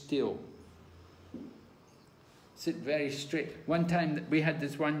very still. Sit very straight. One time we had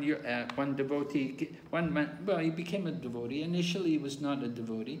this one devotee, well, he became a devotee. Initially he was not a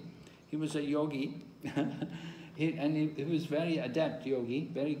devotee. He was a yogi. He was very adept yogi,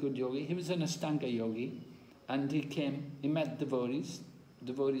 very good yogi. He was an Ashtanga yogi. And he met devotees.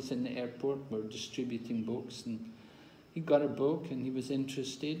 Devotees in the airport were distributing books. And he got a book and he was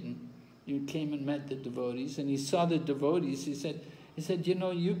interested. And he came and met the devotees. And he saw the devotees. He said, you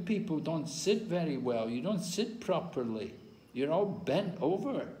know, you people don't sit very well. You don't sit properly. You're all bent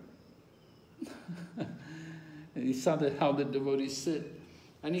over. And he saw how the devotees sit.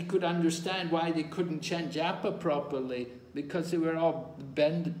 And he could understand why they couldn't chant japa properly, because they were all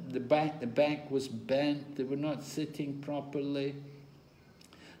bent, the back was bent, they were not sitting properly.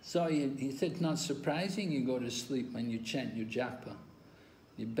 So he said, it's not surprising you go to sleep when you chant your japa.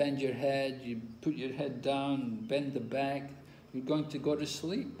 You bend your head, you put your head down, bend the back, you're going to go to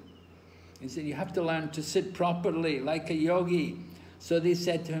sleep. He said, you have to learn to sit properly, like a yogi. So they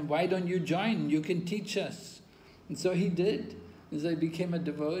said to him, why don't you join? You can teach us. And so he did. So he became a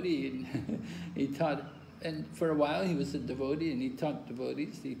devotee, and he taught, and for a while he was a devotee, and he taught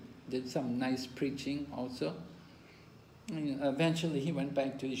devotees. He did some nice preaching also. And eventually he went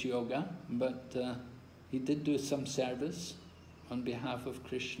back to his yoga, but he did do some service on behalf of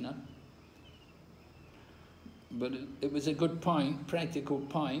Krishna. But it was a good point, practical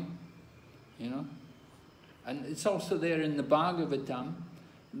point, you know. And it's also there in the Bhagavatam.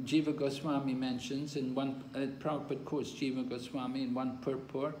 Jiva Goswami mentions in one, Prabhupada quotes Jiva Goswami in one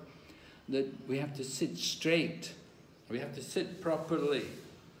purport, that we have to sit straight, we have to sit properly.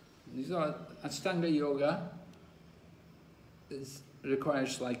 These are Ashtanga Yoga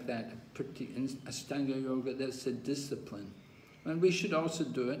requires like that. In Ashtanga Yoga, that's a discipline. And we should also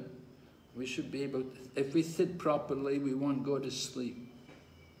do it. We should be able to, if we sit properly, we won't go to sleep.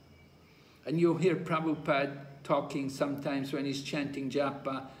 And you'll hear Prabhupada talking sometimes when he's chanting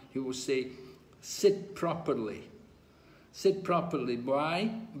japa, he will say, sit properly. Sit properly.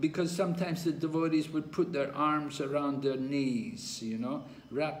 Why? Because sometimes the devotees would put their arms around their knees, you know,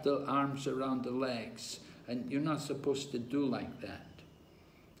 wrap their arms around the legs. And you're not supposed to do like that.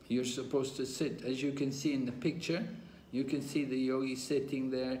 You're supposed to sit, as you can see in the picture, you can see the yogi sitting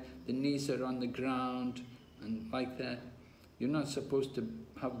there, the knees are on the ground, and like that. You're not supposed to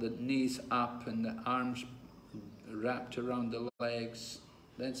have the knees up and the arms wrapped around the legs.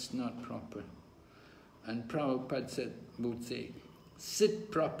 That's not proper. And Prabhupada would say,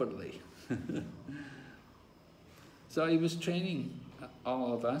 sit properly. So he was training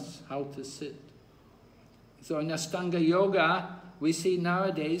all of us how to sit. So in Ashtanga Yoga, we see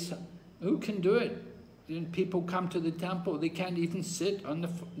nowadays, who can do it? People come to the temple, they can't even sit on the.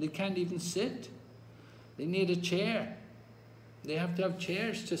 They can't even sit. They need a chair. They have to have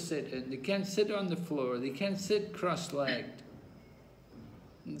chairs to sit in. They can't sit on the floor. They can't sit cross-legged.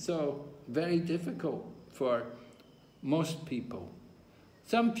 And so very difficult for most people.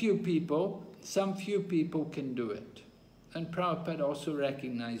 Some few people can do it. And Prabhupada also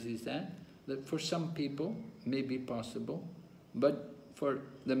recognizes that for some people may be possible, but for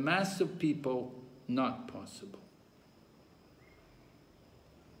the mass of people, not possible.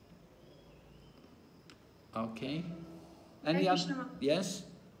 Okay? Any other? Yes?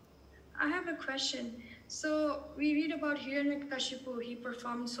 I have a question. So we read about Hiranyakashipu, he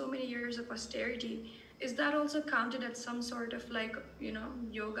performed so many years of austerity. Is that also counted as some sort of like, you know,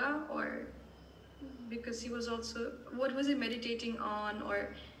 yoga, or because he was also, what was he meditating on,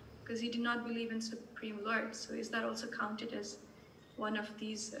 or because he did not believe in Supreme Lord? So is that also counted as one of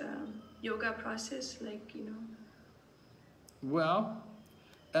these yoga process, like, you know? Well,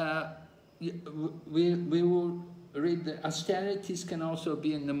 we will read the austerities can also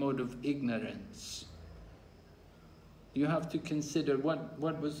be in the mode of ignorance. You have to consider what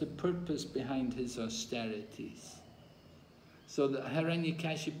was the purpose behind his austerities. So the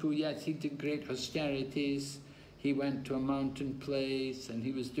Hiranyakashipu, yes, he did great austerities. He went to a mountain place and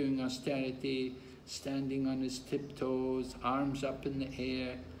he was doing austerity, standing on his tiptoes, arms up in the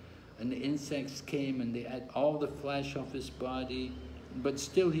air, and the insects came and they ate all the flesh off his body, but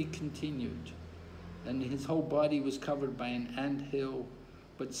still he continued. And his whole body was covered by an anthill,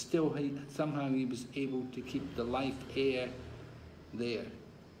 but still somehow he was able to keep the life air there.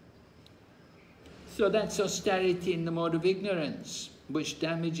 So that's austerity in the mode of ignorance, which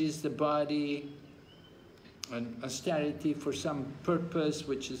damages the body, and austerity for some purpose,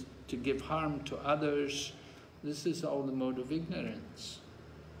 which is to give harm to others. This is all the mode of ignorance.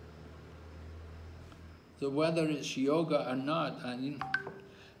 So whether it's yoga or not,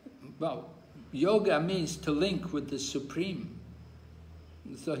 well, yoga means to link with the Supreme.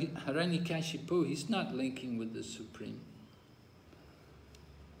 So Hiranyakashipu, he's not linking with the Supreme.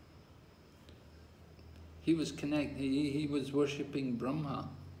 He was he was worshipping Brahma.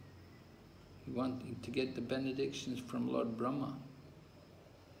 He wanted to get the benedictions from Lord Brahma.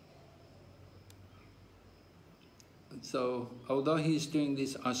 So, although he's doing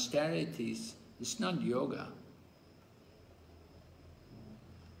these austerities, it's not yoga.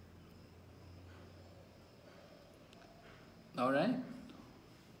 All right?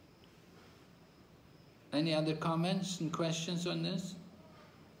 Any other comments and questions on this?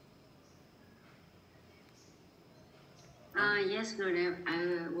 Yes, Gurudev,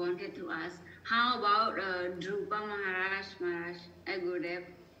 I wanted to ask, how about Dhruva Maharaj, Gurudev?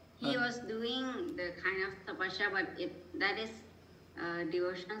 He was doing the kind of tapasya, but that is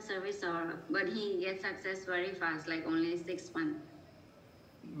devotional service, but he gets success very fast, like only 6 months.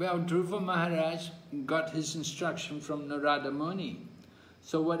 Well, Dhruva Maharaj got his instruction from Narada Muni.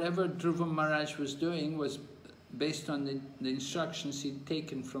 So whatever Dhruva Maharaj was doing was based on the instructions he'd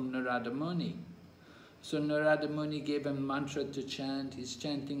taken from Narada Muni. So Narada Muni gave him mantra to chant. He's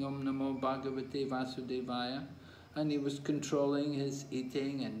chanting Om Namo Bhagavate Vasudevaya, and he was controlling his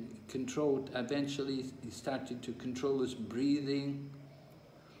eating and eventually he started to control his breathing,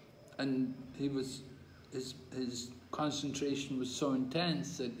 and his concentration was so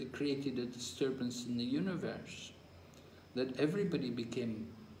intense that it created a disturbance in the universe, that everybody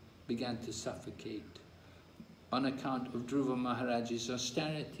began to suffocate on account of Dhruva Maharaj's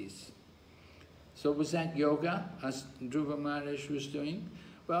austerities. So was that yoga, as Dhruva Maharaj was doing?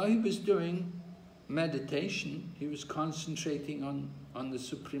 Well, he was doing meditation. He was concentrating on the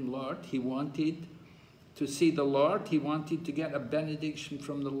Supreme Lord. He wanted to see the Lord. He wanted to get a benediction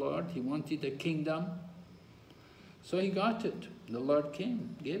from the Lord. He wanted a kingdom. So he got it. The Lord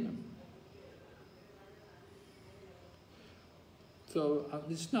came, gave him. So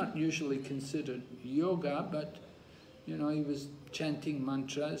it's not usually considered yoga, but you know, he was chanting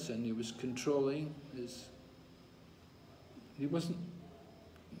mantras and he was controlling he wasn't,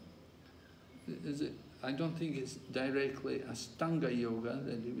 I don't think it's directly Ashtanga yoga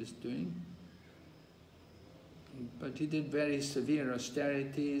that he was doing, but he did very severe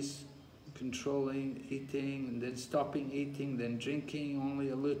austerities, controlling eating, and then stopping eating, then drinking only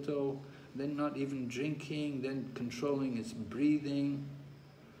a little, then not even drinking, then controlling his breathing.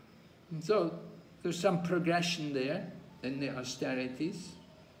 And so there's some progression there in the austerities.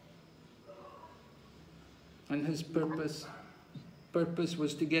 And his purpose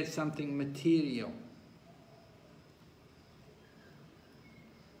was to get something material.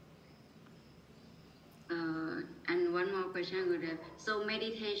 And one more question, Gurudev. So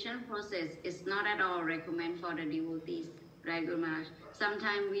meditation process is not at all recommended for the devotees, right, Guru Maharaj?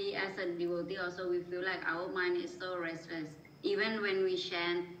 Sometimes we as a devotee also, we feel like our mind is so restless. Even when we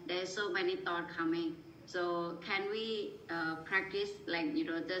chant, there's so many thoughts coming. So can we practice like,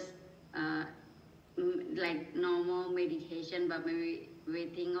 just like normal meditation, but maybe we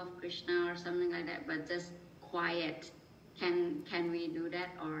think of Krishna or something like that, but just quiet? Can we do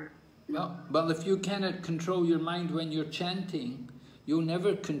that, or? Well, if you cannot control your mind when you're chanting, you'll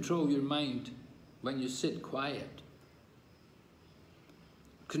never control your mind when you sit quiet.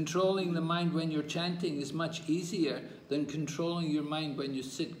 Controlling the mind when you're chanting is much easier than controlling your mind when you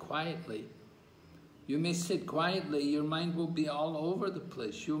sit quietly. You may sit quietly, your mind will be all over the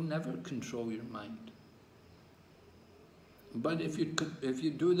place. You'll never control your mind. But if you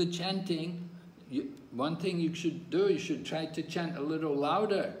do the chanting, one thing you should do, you should try to chant a little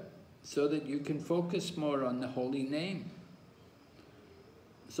louder, so that you can focus more on the holy name.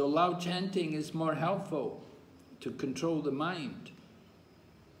 So loud chanting is more helpful to control the mind.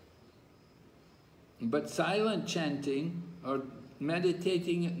 But silent chanting, or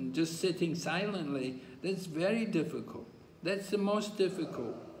meditating and just sitting silently, that's very difficult. That's the most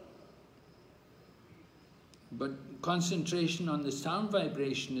difficult. But concentration on the sound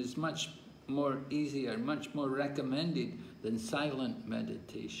vibration is much more easier, much more recommended than silent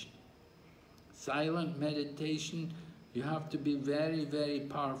meditation. Silent meditation, you have to be very, very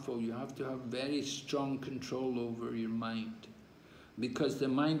powerful. You have to have very strong control over your mind, because the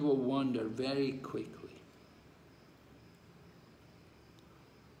mind will wander very quickly.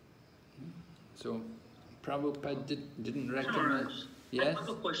 So, Prabhupada didn't recommend... Yes? I have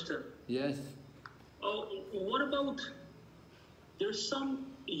a question. Yes? What about, there's some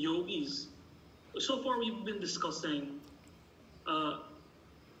yogis, so far we've been discussing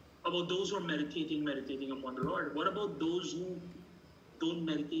about those who are meditating upon the Lord. What about those who don't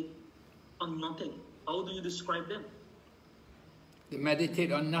meditate on nothing? How do you describe them? They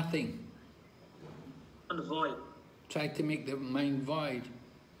meditate on nothing. On the void. Try to make the mind void.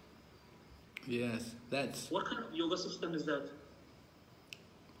 Yes, that's... What kind of yoga system is that?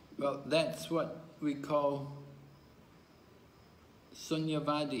 Well, that's what we call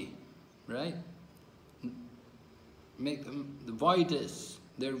Sunyavadi, right? Make them the voidists.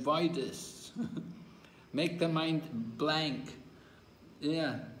 They're voidists. Make the mind blank.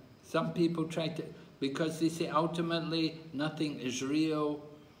 Yeah, some people try to, because they say ultimately nothing is real.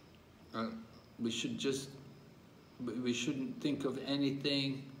 We shouldn't think of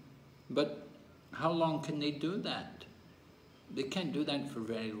anything. But how long can they do that? They can't do that for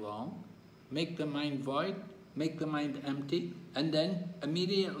very long. Make the mind void, make the mind empty, and then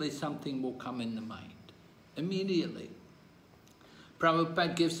immediately something will come in the mind. Immediately.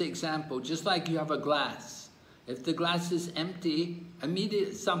 Prabhupada gives the example, just like you have a glass. If the glass is empty,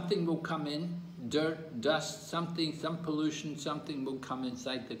 immediately something will come in, dirt, dust, something, some pollution, something will come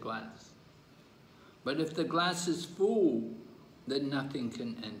inside the glass. But if the glass is full, then nothing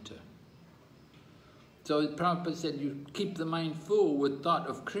can enter. So Prabhupada said, you keep the mind full with thought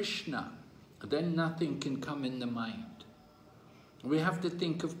of Krishna, then nothing can come in the mind. We have to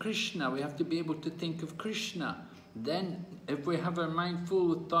think of Krishna, we have to be able to think of Krishna. Then, if we have our mind full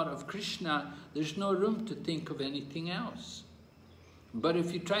with thought of Krishna, there's no room to think of anything else. But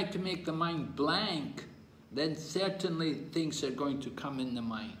if you try to make the mind blank, then certainly things are going to come in the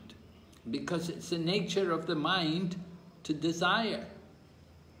mind. Because it's the nature of the mind to desire.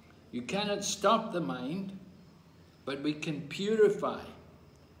 You cannot stop the mind, but we can purify.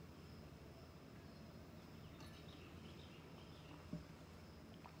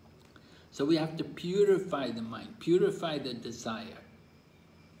 So we have to purify the mind, purify the desire.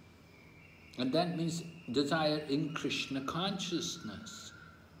 And that means desire in Krishna consciousness.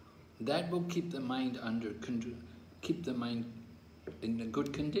 That will keep the mind under control, keep the mind in a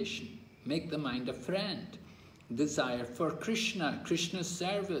good condition, make the mind a friend. Desire for Krishna, Krishna's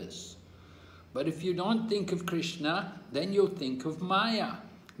service. But if you don't think of Krishna, then you'll think of Maya,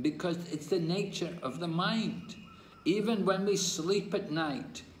 because it's the nature of the mind. Even when we sleep at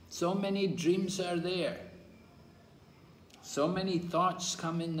night, so many dreams are there. So many thoughts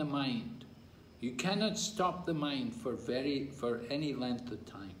come in the mind. You cannot stop the mind for any length of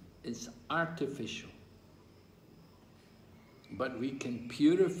time. It's artificial. But we can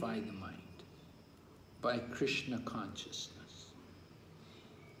purify the mind by Krishna consciousness.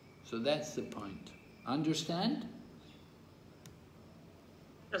 So that's the point. Understand?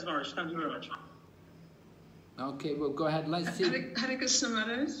 Yes, Maharaj. Thank you very much. Okay, well, go ahead. Let's see. Hare Krishna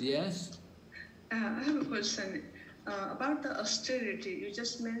Maharaj. Yes? I have a question about the austerity. You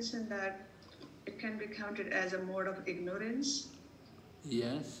just mentioned that it can be counted as a mode of ignorance.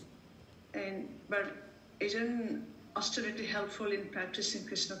 Yes. But isn't austerity helpful in practicing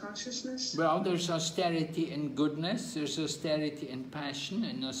Krishna consciousness? Well, there's austerity in goodness, there's austerity in passion,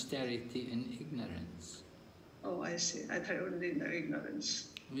 and austerity in ignorance. Oh, I see. I thought only in the ignorance.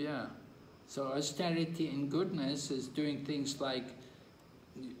 Yeah. So austerity in goodness is doing things like,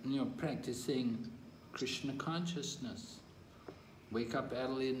 practicing Krishna consciousness. Wake up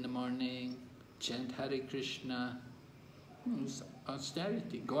early in the morning, chant Hare Krishna. It's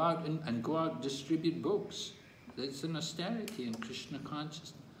austerity. Go out and go out and distribute books. That's an austerity in Krishna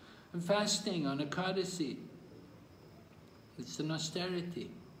consciousness. And fasting on Ekadasi. It's an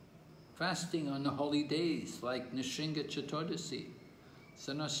austerity. Fasting on the holy days like Nishringa Chaturdasi. It's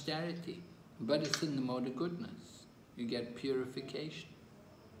an austerity. But it's in the mode of goodness. You get purification.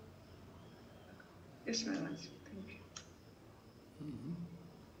 Yes, Maharaj. Thank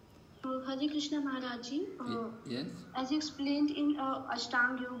you. Hare Krishna Maharaj Ji. Yes? As you explained in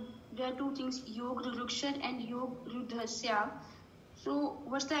Ashtanga Yoga, there are two things, Yog Ruruksha and Yog Rudhasya. So,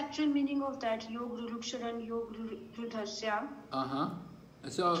 what's the actual meaning of that, Yog Ruruksha and Yog Rudhasya?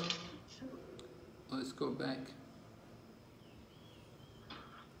 So, let's go back.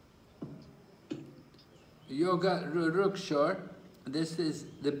 Yoga Ruruksha, this is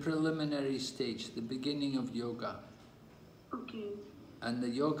the preliminary stage, the beginning of yoga. Okay. And the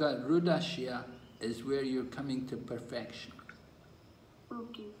Yoga Rudhasya is where you're coming to perfection.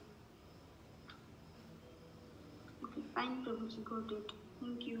 Okay. Okay, fine, Prabhuji, got it.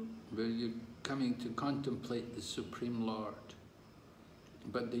 Thank you. Where you're coming to contemplate the Supreme Lord.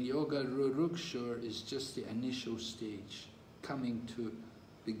 But the Yoga Ruruksha is just the initial stage, coming to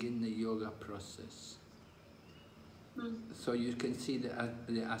begin the yoga process. So you can see the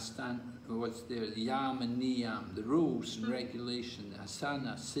asana, what's there, yam and niyam, the rules and regulation, the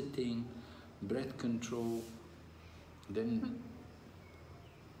asana, sitting, breath control, then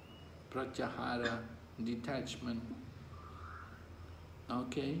pratyahara, detachment.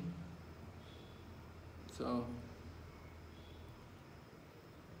 Okay? So,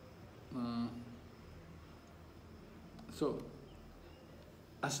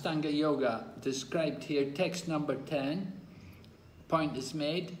 Ashtanga Yoga described here, text number 10, point is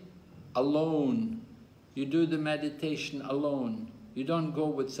made, alone. You do the meditation alone. You don't go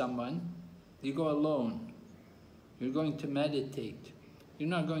with someone, you go alone. You're going to meditate. You're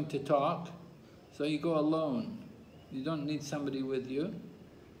not going to talk, so you go alone. You don't need somebody with you.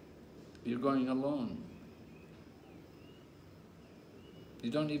 You're going alone. You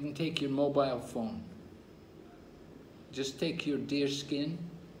don't even take your mobile phone. Just take your deer skin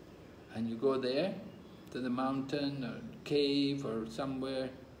and you go there to the mountain or cave or somewhere.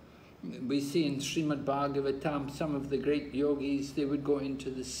 We see in Srimad Bhagavatam some of the great yogis, they would go into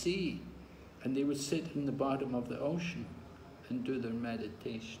the sea and they would sit in the bottom of the ocean and do their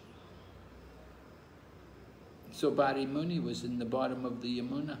meditation. So Bari Muni was in the bottom of the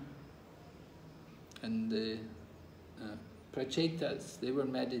Yamuna, and the Prachetas, they were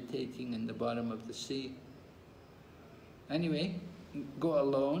meditating in the bottom of the sea. Anyway, go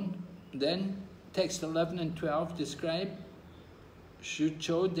alone. Then text 11 and 12 describe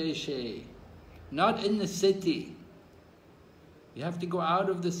Shucho Deshe, not in the city. You have to go out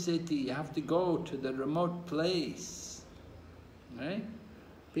of the city, you have to go to the remote place. Right?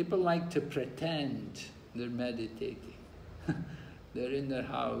 People like to pretend they're meditating. They're in their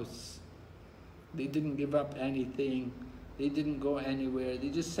house. They didn't give up anything. They didn't go anywhere. They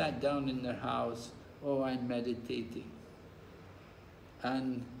just sat down in their house. Oh, I'm meditating.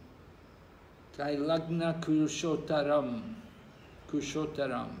 And Kailagna Kushotaram,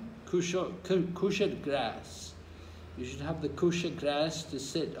 Kusha grass. You should have the kusha grass to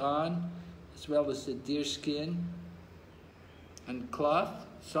sit on, as well as the deer skin and cloth,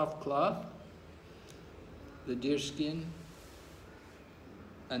 soft cloth, the deer skin,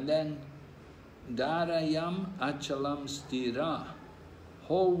 and then Darayam Achalam Stira,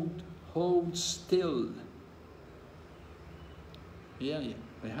 hold still. Yeah,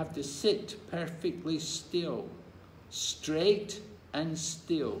 we have to sit perfectly still, straight and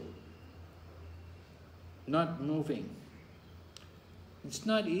still, not moving. It's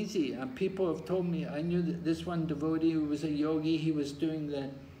not easy. People have told me, I knew that this one devotee who was a yogi, he was doing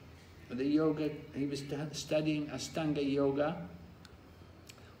the yoga, he was studying Ashtanga yoga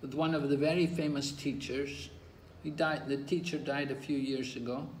with one of the very famous teachers. He died, the teacher died a few years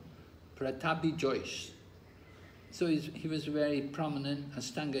ago, Pratapi Joyce. So he was a very prominent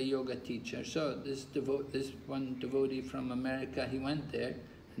Ashtanga yoga teacher. So this one devotee from America, he went there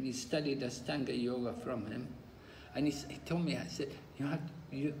and he studied Ashtanga yoga from him. And he told me, I said,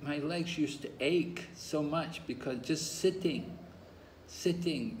 my legs used to ache so much because just sitting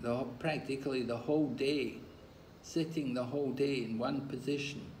practically the whole day, sitting the whole day in one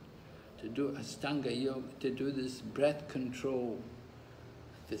position, to do Ashtanga yoga, to do this breath control,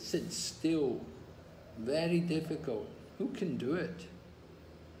 to sit still, very difficult. Who can do it?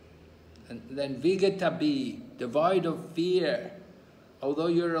 And then Vigatabi, devoid of fear. Although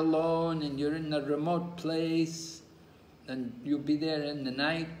you're alone and you're in a remote place, and you'll be there in the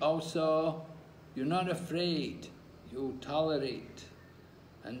night also, you're not afraid, you tolerate.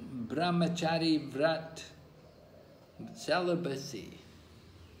 And Brahmachari Vrat, celibacy.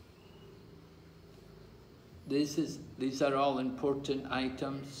 These are all important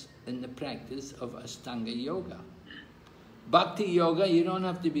items in the practice of Ashtanga yoga. Bhakti yoga, you don't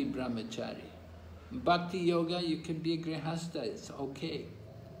have to be brahmachari. Bhakti yoga, you can be a grihastha, it's okay.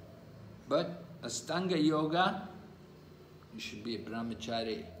 But Ashtanga yoga, you should be a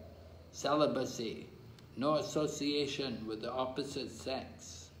brahmachari. Celibacy, no association with the opposite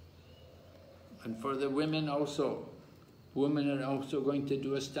sex. And for the women also, women are also going to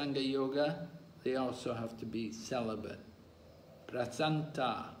do Ashtanga yoga, they also have to be celibate.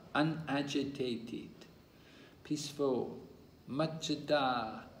 Prasanta, unagitated, peaceful,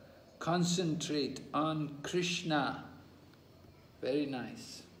 Machita, concentrate on Krishna. Very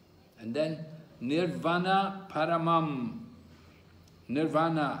nice. And then Nirvana Paramam.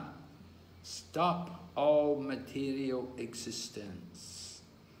 Nirvana, stop all material existence.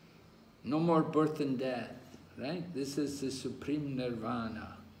 No more birth and death, right? This is the supreme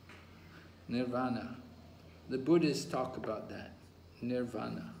nirvana. Nirvana. The Buddhists talk about that,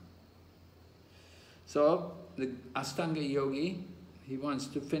 nirvana. So, the Ashtanga yogi, he wants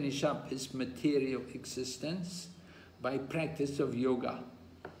to finish up his material existence by practice of yoga.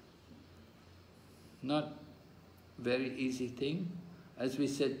 Not very easy thing. As we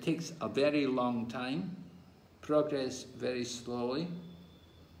said, takes a very long time, progress very slowly.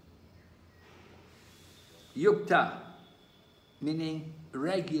 Yukta, meaning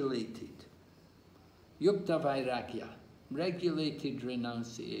regulated. Yukta Vairagya, regulated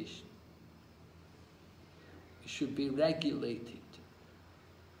renunciation. It should be regulated.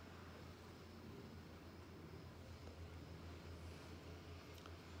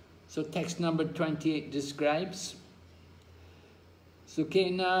 So text number 28 describes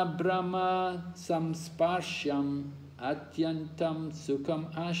Sukhena Brahma Samsparsham Atyantam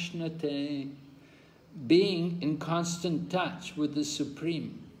Sukham Ashnate. Being in constant touch with the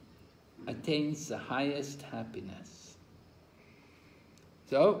Supreme attains the highest happiness.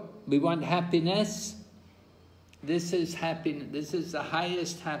 So, we want happiness. This is happiness. This is the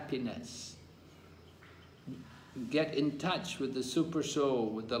highest happiness. Get in touch with the Super Soul,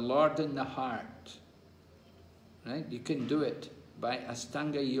 with the Lord in the heart. Right? You can do it by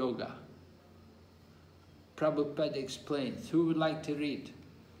Ashtanga Yoga. Prabhupada explains. Who would like to read?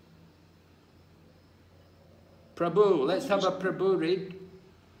 Prabhu, let's have a Prabhu read.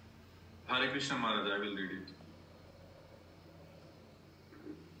 Hare Krishna Maharaj, I will read it.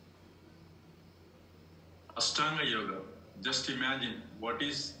 Ashtanga Yoga. Just imagine what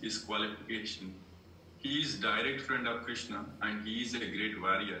is his qualification. He is direct friend of Krishna and he is a great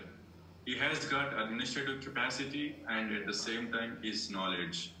warrior. He has got administrative capacity and at the same time his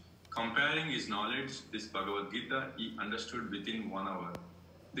knowledge. Comparing his knowledge, this Bhagavad-Gita he understood within 1 hour.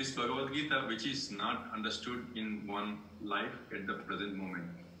 This Bhagavad-Gita which is not understood in one life at the present moment.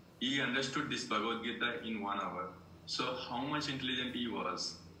 He understood this Bhagavad-Gita in 1 hour. So how much intelligent he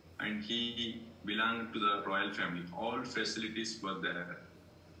was, and he belonged to the royal family. All facilities were there.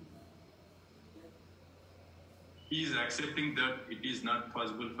 He is accepting that it is not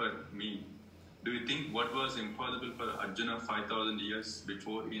possible for me. Do you think what was impossible for Arjuna 5,000 years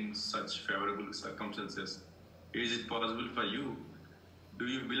before in such favorable circumstances? Is it possible for you? Do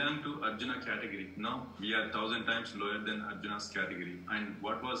you belong to Arjuna category? No, we are 1,000 times lower than Arjuna's category. And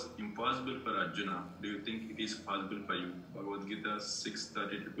what was impossible for Arjuna, do you think it is possible for you? Bhagavad-Gita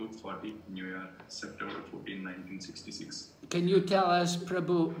 6:32-40, New York, September 14, 1966. can you tell us,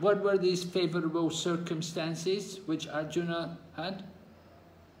 Prabhu, what were these favorable circumstances which Arjuna had?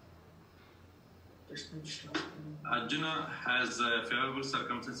 Arjuna has favorable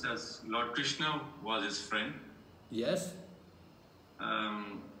circumstances as Lord Krishna was his friend. Yes.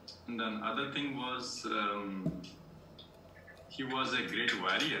 And then other thing was he was a great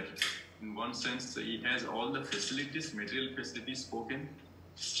warrior. In one sense, he has all the facilities, material facilities spoken.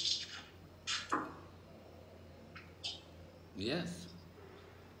 Yes.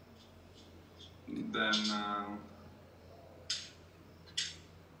 Then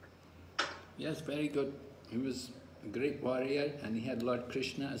yes, very good. He was a great warrior and he had Lord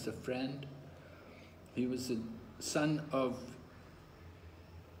Krishna as a friend. He was the son of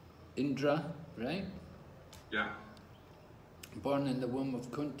Indra, right? Yeah. Born in the womb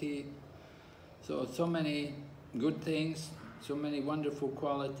of Kunti. So many good things, so many wonderful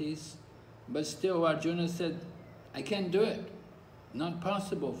qualities. But still Arjuna said, I can't do it. Not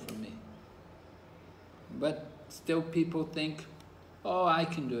possible for me. But still people think, oh, I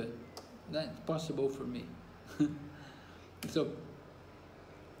can do it. That's possible for me. So,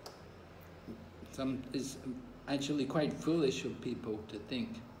 it's actually quite foolish of people to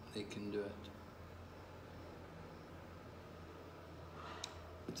think they can do it.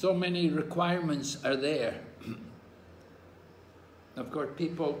 So many requirements are there. Of course,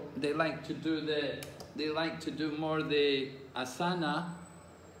 people, they like to do more the asana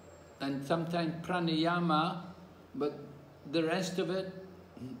and sometimes pranayama, but the rest of it,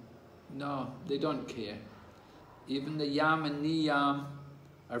 no, they don't care. Even the yam and niyam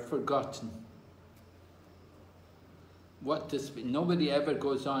are forgotten. Nobody ever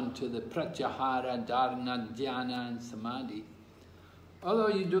goes on to the pratyahara, dharana, dhyana and samadhi. Although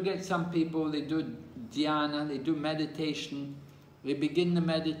you do get some people, they do dhyana, they do meditation, they begin the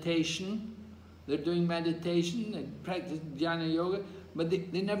meditation, they're doing meditation, they practice dhyana yoga, but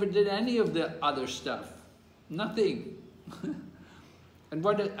they never did any of the other stuff. Nothing. And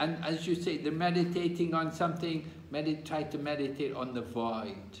as you say, they're meditating on something, try to meditate on the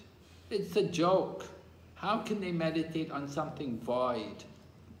void. It's a joke. How can they meditate on something void?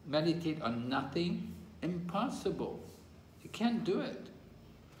 Meditate on nothing? Impossible. You can't do it.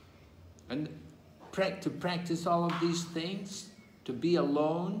 And to practice all of these things, to be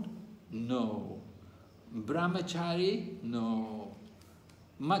alone? No. Brahmachari? No.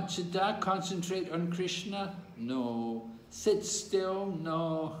 Machita, concentrate on Krishna? No. Sit still?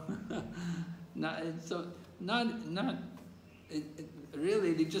 No.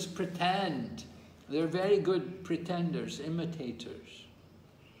 Really, they just pretend. They're very good pretenders, imitators.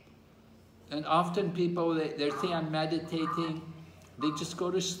 And often people, they say, I'm meditating, they just go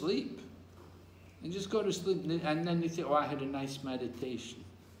to sleep. They just go to sleep, and then they say, oh, I had a nice meditation.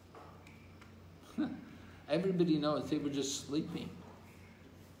 Everybody knows they were just sleeping.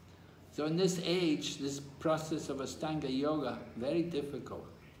 So in this age, this process of Astanga Yoga, very difficult.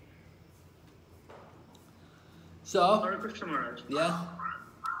 So, Hare Krishna Maharaj. Yeah.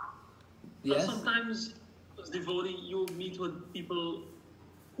 Yes. Sometimes, as devotee, you meet with people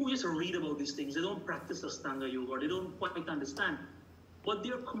who just read about these things. They don't practice Astanga Yoga, or they don't quite understand. But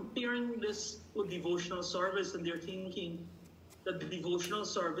they're comparing this with devotional service, and they're thinking that the devotional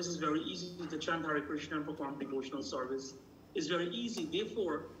service is very easy to chant Hare Krishna and perform devotional service. It's very easy.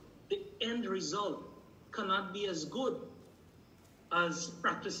 Therefore, the end result cannot be as good as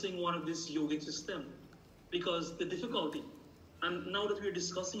practicing one of this yogic system, because the difficulty. And now that we're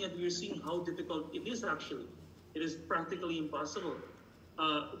discussing it, we're seeing how difficult it is actually. It is practically impossible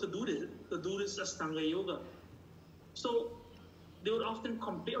to do this Astanga Yoga. So they would often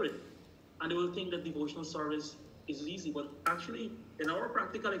compare it, and they will think that devotional service is easy. But actually, in our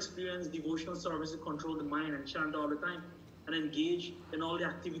practical experience, devotional service is to control the mind and chant all the time and engage in all the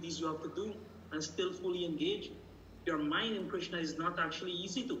activities you have to do and still fully engage. Your mind in Krishna is not actually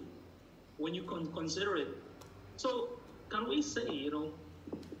easy to, when you consider it. So can we say,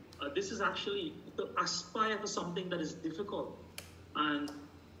 this is actually to aspire for something that is difficult and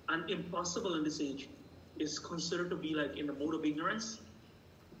impossible in this age is considered to be like in the mode of ignorance?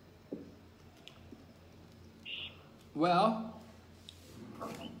 Well,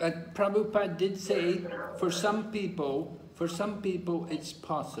 Prabhupada did say for some people it's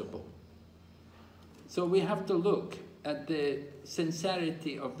possible. So we have to look at the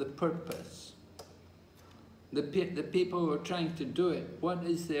sincerity of the purpose. The people who are trying to do it, what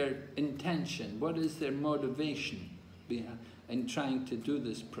is their intention? What is their motivation in trying to do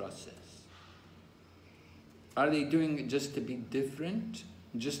this process? Are they doing it just to be different?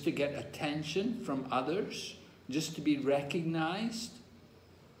 Just to get attention from others? Just to be recognized?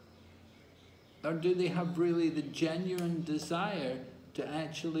 Or do they have really the genuine desire to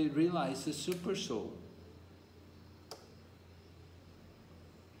actually realize the super soul?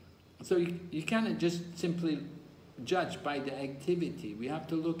 So you cannot just simply judge by the activity. We have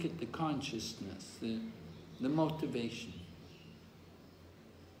to look at the consciousness, the motivation.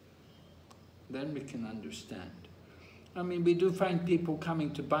 Then we can understand. I mean, we do find people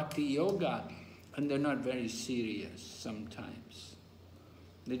coming to Bhakti Yoga and they're not very serious sometimes.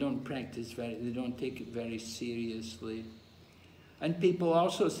 They don't practice they don't take it very seriously. And people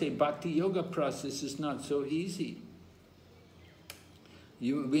also say Bhakti Yoga process is not so easy.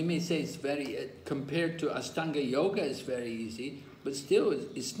 We may say it's very, compared to Ashtanga Yoga, it's very easy, but still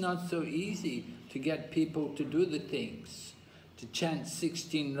it's not so easy to get people to do the things, to chant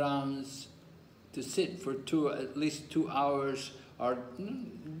 16 rounds, to sit for at least 2 hours, or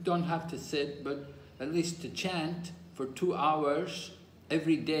don't have to sit, but at least to chant for 2 hours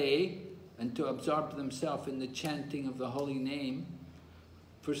every day and to absorb themselves in the chanting of the holy name.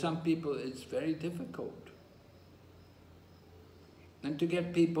 For some people it's very difficult. And to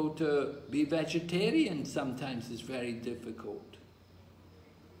get people to be vegetarian sometimes is very difficult.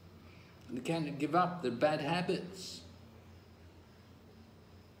 They can't give up their bad habits.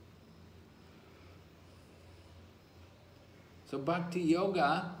 So Bhakti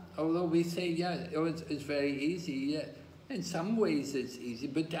Yoga, although we say, yeah, it's very easy, yeah, in some ways it's easy,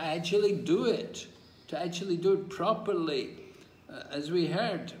 but to actually do it properly, as we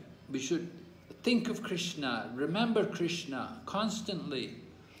heard, we should think of Krishna, remember Krishna constantly,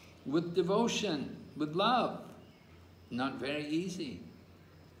 with devotion, with love. Not very easy.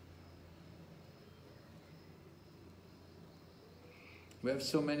 We have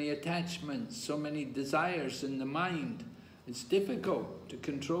so many attachments, so many desires in the mind. It's difficult to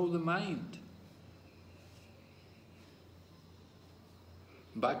control the mind.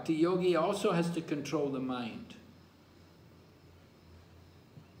 Bhakti yogi also has to control the mind.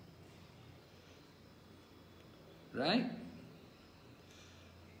 Right?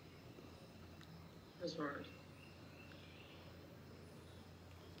 That's right.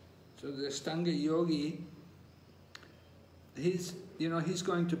 So the Ashtanga yogi, he's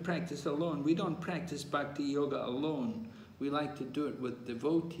going to practice alone. We don't practice Bhakti yoga alone. We like to do it with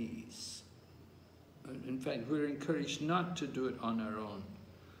devotees. In fact, we're encouraged not to do it on our own.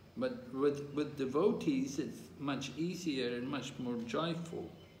 But with devotees, it's much easier and much more joyful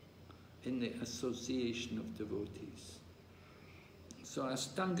in the association of devotees. So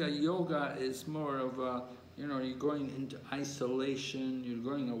Ashtanga yoga is more of a, you're going into isolation, you're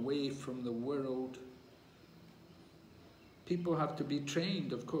going away from the world. People have to be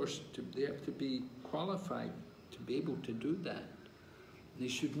trained, of course, they have to be qualified to be able to do that. They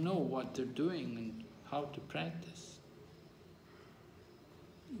should know what they're doing and how to practice.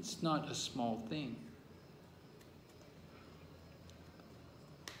 It's not a small thing.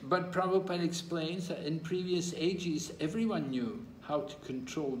 But Prabhupada explains that in previous ages, everyone knew how to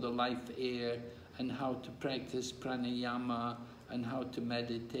control the life air and how to practice pranayama and how to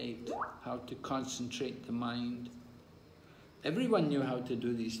meditate, how to concentrate the mind. Everyone knew how to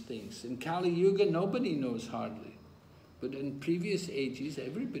do these things. In Kali Yuga, nobody knows hardly. But in previous ages,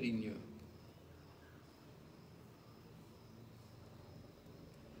 everybody knew.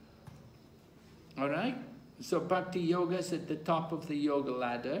 All right? So Bhakti Yoga is at the top of the yoga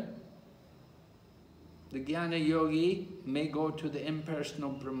ladder. The Jnana Yogi may go to the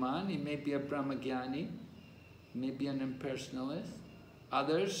impersonal Brahman. He may be a Brahmagyani, may be an impersonalist.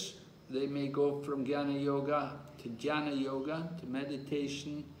 Others, they may go from Jnana Yoga to Jnana Yoga, to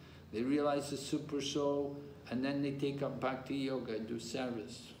meditation. They realize the Super Soul, and then they take up Bhakti Yoga and do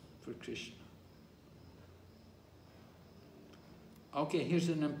service for Krishna. Okay, here's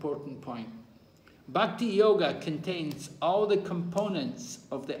an important point. Bhakti Yoga contains all the components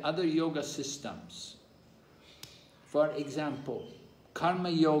of the other yoga systems. For example, Karma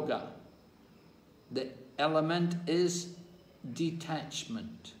Yoga, the element is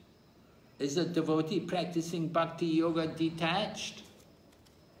detachment. Is a devotee practicing Bhakti Yoga detached?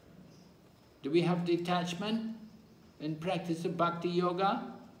 Do we have detachment in practice of Bhakti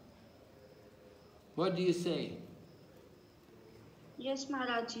Yoga? What do you say? Yes,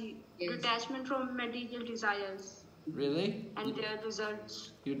 Maharaji. Yes. Detachment from material desires. Really? And their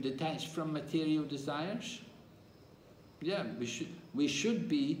results. You're detached from material desires? Yeah, we should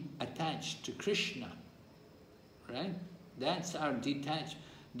be attached to Krishna, right? That's our detached.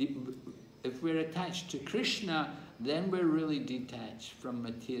 If we're attached to Krishna, then we're really detached from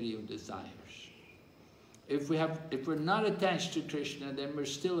material desires. If we're not attached to Krishna, then we're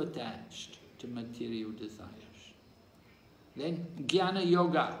still attached to material desires. Then Jnana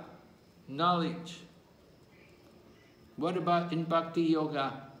Yoga. Knowledge. What about in Bhakti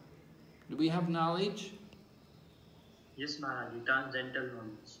Yoga? Do we have knowledge? Yes, Maharaj, transcendental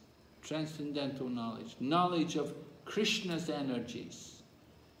knowledge. Transcendental knowledge. Knowledge of Krishna's energies.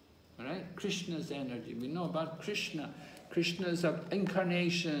 Alright? Krishna's energy. We know about Krishna. Krishna's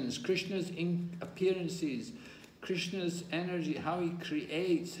incarnations, Krishna's appearances, Krishna's energy, how he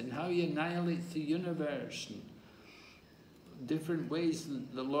creates and how he annihilates the universe. And different ways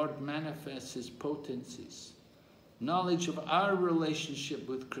the Lord manifests his potencies. Knowledge of our relationship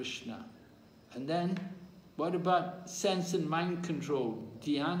with Krishna. And then, what about sense and mind control,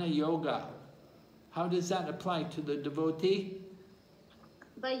 dhyana yoga? How does that apply to the devotee?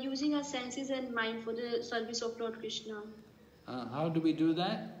 By using our senses and mind for the service of Lord Krishna. How do we do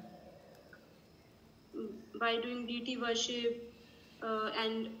that? By doing deity worship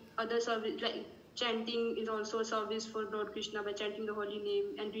and other service, like chanting is also a service for Lord Krishna by chanting the holy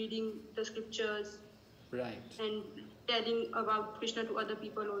name and reading the scriptures. Right. And telling about Krishna to other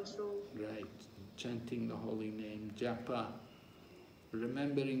people also. Right. Chanting the holy name, japa,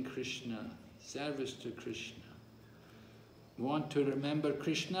 remembering Krishna, service to Krishna. Want to remember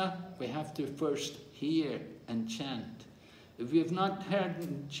Krishna? We have to first hear and chant. If we have not heard,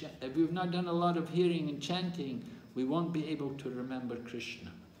 if we have not done a lot of hearing and chanting, we won't be able to remember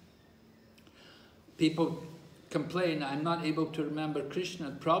Krishna. People complain, I'm not able to remember Krishna.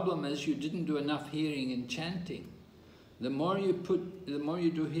 The problem is you didn't do enough hearing and chanting. The more you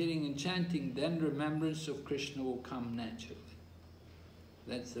do hearing and chanting, then remembrance of Krishna will come naturally.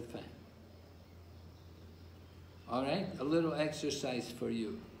 That's the fact. All right, a little exercise for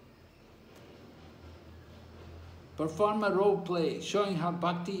you. Perform a role play showing how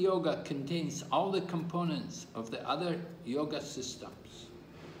Bhakti Yoga contains all the components of the other yoga systems.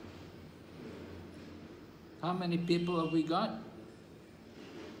 How many people have we got?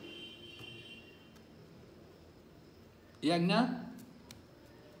 Yagna?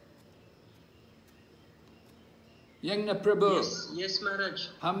 Yagna Prabhu. Yes, Maharaj.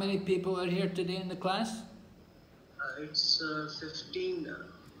 How many people are here today in the class? It's 15,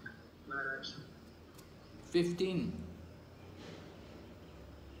 Maharaj. 15.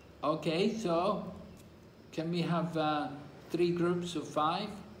 Okay, so can we have 3 groups of 5?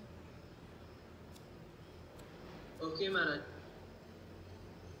 Okay, Maharaj.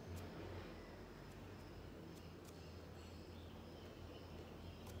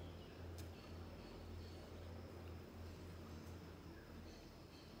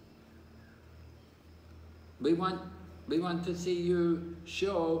 We want to see you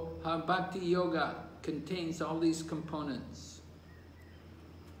show how Bhakti Yoga contains all these components.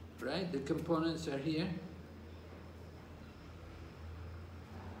 Right? The components are here.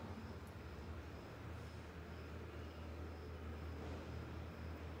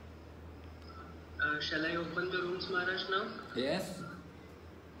 Shall I open the rooms, Maharaj, now? Yes.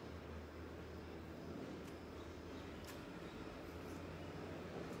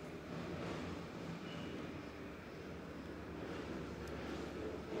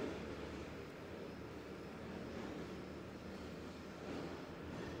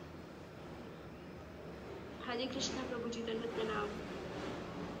 Hare Krishna, Prabhuji, Dandat Pranam.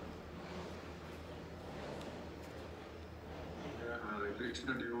 Hare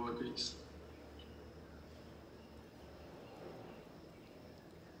Krishna devotees.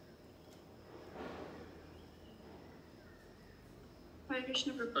 Hare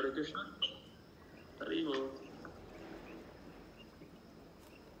Krishna, Prabhuji. Hare Krishna. Hare Bo.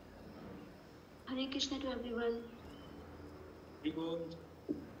 Hare Krishna to everyone. Hare Bo.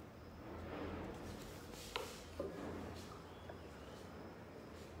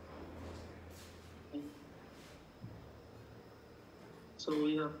 So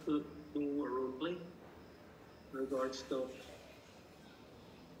we have to do a role play in regards to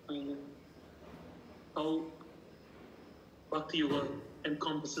how Bhakti Yoga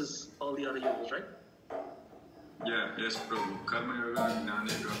encompasses all the other yogas, right? Yeah, yes, Prabhu. Karma Yoga,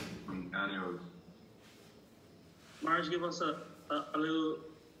 Jnana Yoga, and Jnana Yoga. Maharaj gave us a little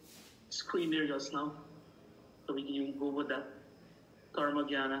screen there just now, so we can go with that. Karma,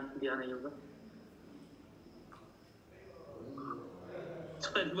 Jnana, Dhyana Yoga.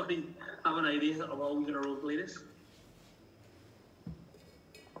 So anybody have an idea of how we're going to role play this?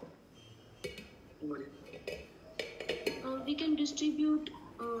 Anybody? We can distribute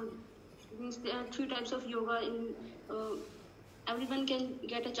there are 3 types of yoga. Everyone can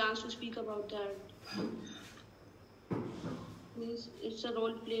get a chance to speak about that. Means it's a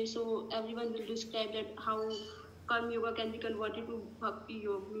role play, so everyone will describe that how Karma Yoga can be converted to Bhakti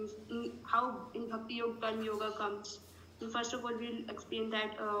Yoga. Means how in Bhakti Yoga Karma Yoga comes. So first of all, we'll explain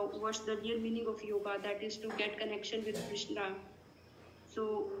that what's the real meaning of yoga, that is to get connection with Krishna.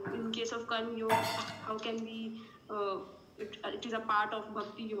 So in case of Karma Yoga, how can we, it is a part of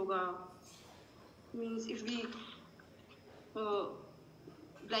Bhakti Yoga. Means if we,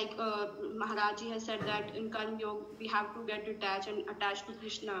 like Maharaji has said that in Karma Yoga, we have to get detached and attached to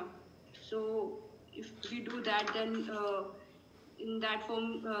Krishna. So if we do that, then in that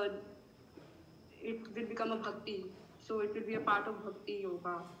form, it will become a Bhakti. So it will be a part of Bhakti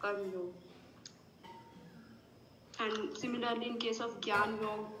Yoga, Karma Yoga. And similarly, in case of Gyan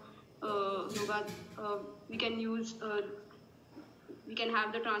Yoga, we can use, we can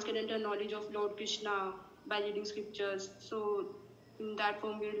have the transcendental knowledge of Lord Krishna by reading scriptures. So in that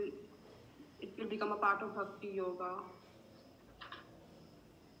form, it will become a part of Bhakti Yoga.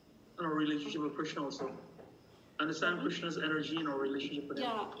 And our relationship with Krishna also. Understand Krishna's energy and our relationship with him.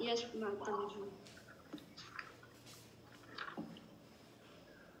 Yeah, yes, Mataji.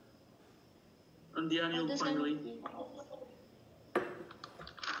 And Dhyan Yoga finally.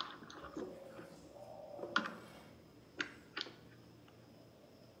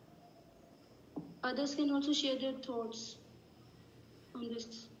 Others can also share their thoughts on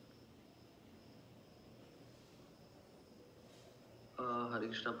this. Hare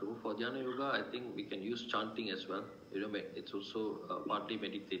Krishna Prabhu, for Dhyana Yoga, I think we can use chanting as well. You know, it's also partly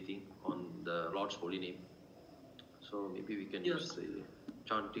meditating on the Lord's holy name. So maybe we can use the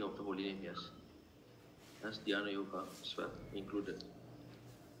chanting of the holy name, yes. That's Dhyana Yoga as well, included.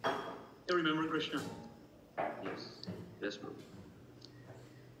 You remember Krishna? Yes, yes, Prabhu.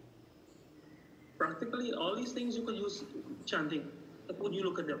 Practically, all these things you could use chanting. Like, would you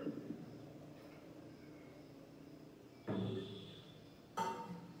look at them?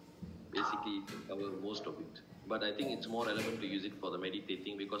 Basically, you can cover most of it. But I think it's more relevant to use it for the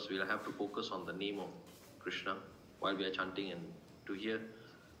meditating because we'll have to focus on the name of Krishna while we are chanting and to hear.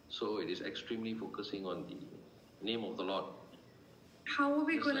 So it is extremely focusing on the name of the Lord. How are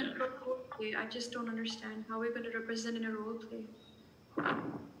we going to role play? I just don't understand. How are we going to represent in a role play?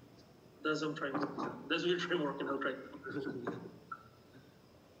 That's what I'm trying to do. That's what we're working out right now.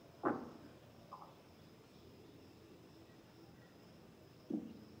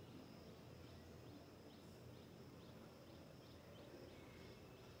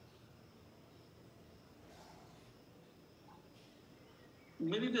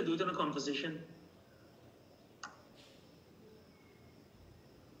 Maybe we could do it in a conversation.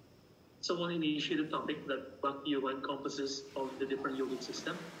 Someone initiate a topic that Bhakti Yoga encompasses of the different yogic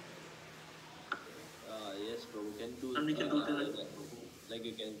system. Yes, bro, we can do it. And we can do it like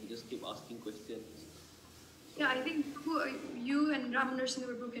you can just keep asking questions. Yeah, I think you and Ram Narasingha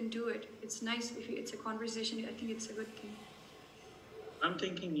Prabhu can do it. It's nice if it's a conversation. I think it's a good thing. I'm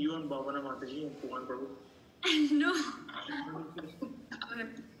thinking you and Bhavana Mataji and Kuhan Prabhu. No.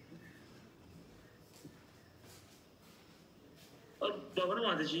 Bhavana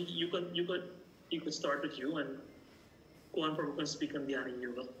Mataji, you could start with you and Kuhan Prabhu can speak on Dhyana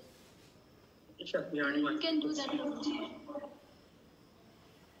Yoga. You can do that.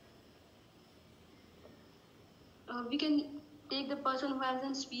 We can take the person who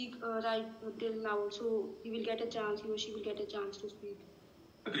hasn't speak right till now, so he will get a chance. He or she will get a chance to speak.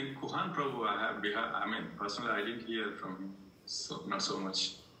 I think Kuhan Prabhu, personally, I didn't hear from him, so not so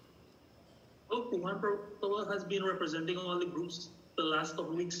much. Oh, Kuhan Prabhu has been representing all the groups the last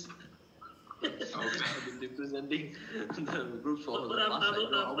couple of weeks. Okay. I've been representing the groups for the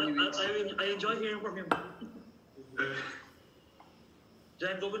past I enjoy hearing from him.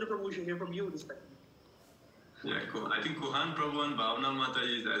 Jan Govinda Prabhu, we should hear from you this time. Yeah, cool. I think Kuhan Prabhu and Bhavana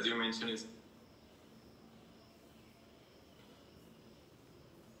Mataji, as you mentioned, is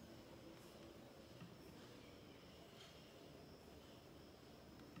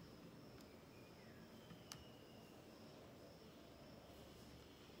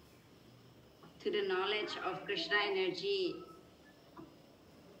to the knowledge of Krishna energy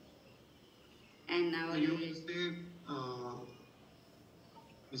and our you say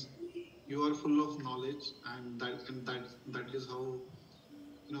you are full of knowledge, and that is how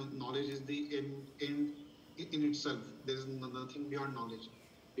knowledge is the end in itself. There is nothing beyond knowledge,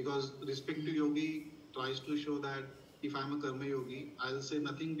 because respect to yogi tries to show that if I am a karma yogi, I'll say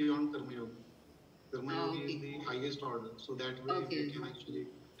nothing beyond karma yogi. Karma yogi is the highest order, so that way we can actually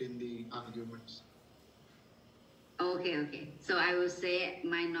in the arguments. Okay. So I will say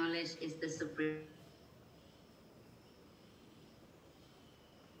my knowledge is the supreme.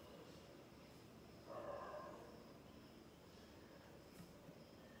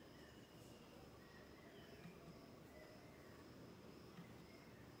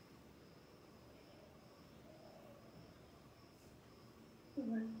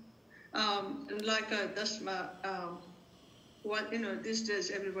 What these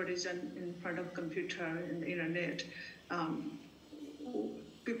days everybody's in front of computer and the internet.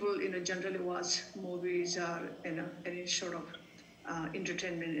 People generally watch movies or any sort of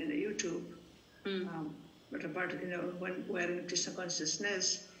entertainment in YouTube. But when we're in Krishna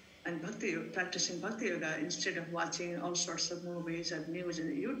consciousness and Bhakti, practicing Bhakti Yoga, instead of watching all sorts of movies and news in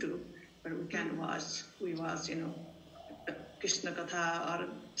YouTube, but we watch Krishna Katha or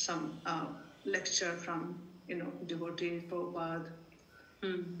some lecture from devotee Prabhupada.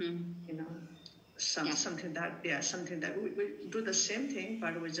 Something that we do the same thing,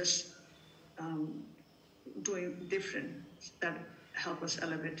 but we're just doing different that help us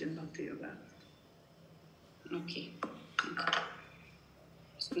elevate in Bhakti Yoga. Okay.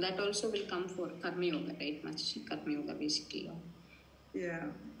 So that also will come for Karma Yoga, right? Karma Yoga basically. Yeah.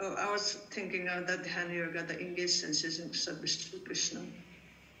 Oh, I was thinking of that Dhyana Yoga, the engaged senses in service to Krishna.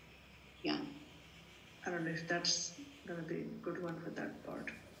 Yeah. I don't know if that's going to be a good one for that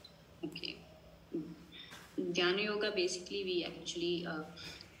part. Okay. Dhyana Yoga, basically we actually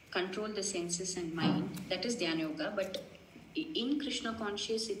control the senses and mind. That is Dhyana Yoga. But in Krishna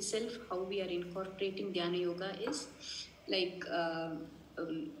conscious itself, how we are incorporating Dhyana Yoga is like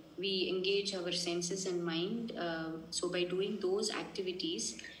we engage our senses and mind. So by doing those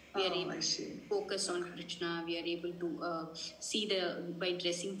activities, we are able to focus on Krishna. We are able to see by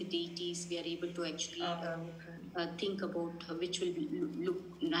dressing the deities, we are able to actually think about which will look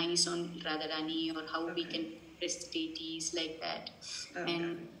nice on Radharani, or how we can dress the deities like that.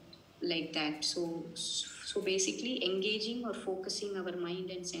 And like that. So basically engaging or focusing our mind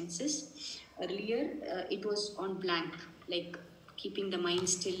and senses. Earlier, it was on blank, like keeping the mind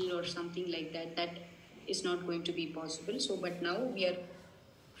still or something like that. That is not going to be possible. So, but now we are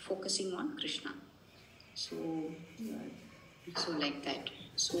focusing on Krishna. So like that.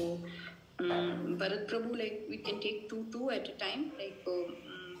 So, Bharat Prabhu, like we can take two at a time, like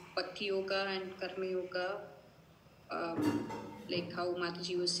Bhakti Yoga and Karma Yoga. Like how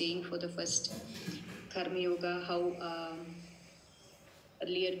Mataji was saying for the first Karma Yoga, how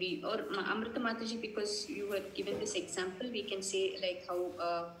earlier or Amrita Mataji, because you were given this example, we can say like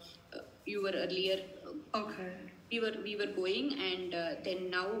how you were earlier. We were going, and then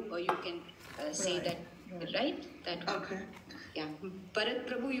now you can say that, right? That yeah. Bharat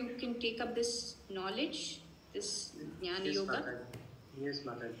Prabhu, you can take up this knowledge, this Jnana Yoga. Yes,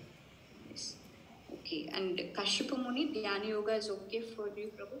 Mataji. Yes. Okay, and Kashyapa Muni, Dhyana Yoga is okay for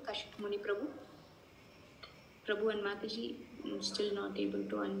you, Prabhu? Kashyapa Muni Prabhu? Prabhu and Mataji, I'm still not able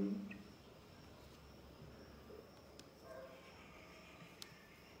to unmute.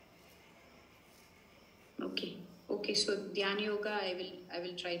 Okay, so Dhyana Yoga, I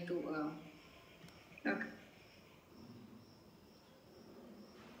will try to... Okay.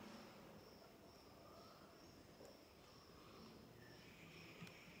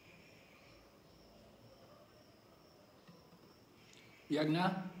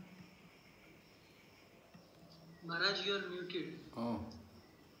 Yagna? Maharaj, you are muted. Oh.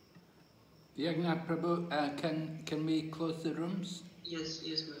 Yagna Prabhu, can we close the rooms? Yes,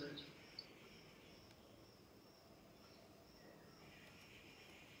 Maharaj.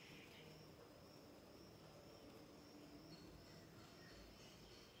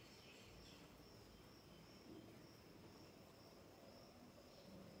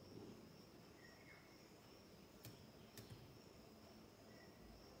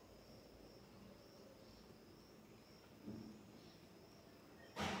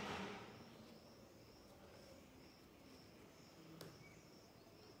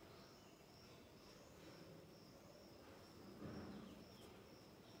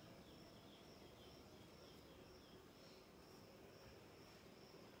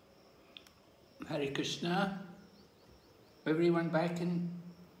 Hare Krishna. Everyone back in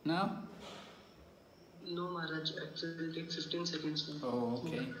now? No, Maharaj. Actually, it will take 15 seconds now. Oh,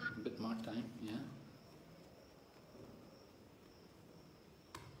 okay. A bit more time, yeah.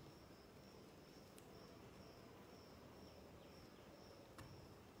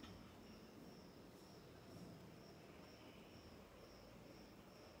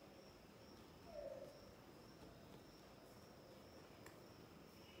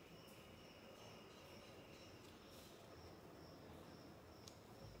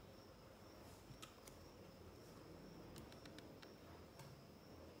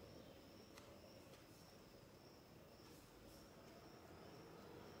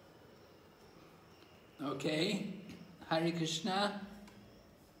 Okay, Hare Krishna.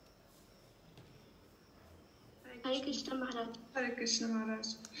 Hare Krishna Maharaj. Hare Krishna Maharaj.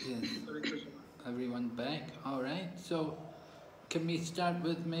 Yes. Everyone back. All right. So can we start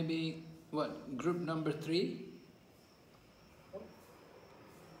with maybe, what, group number 3?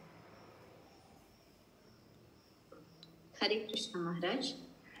 Hare Krishna Maharaj.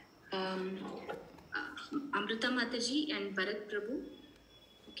 Amrita Mataji and Bharat Prabhu,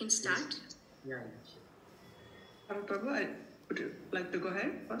 you can start. Yeah, yeah. Bharat Prabhu, would you like to go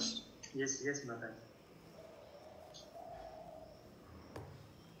ahead first? Yes, Maharaj.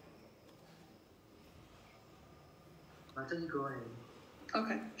 Mataji, go ahead.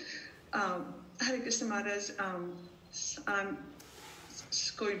 Okay. Hare Krishna Maharaj, I'm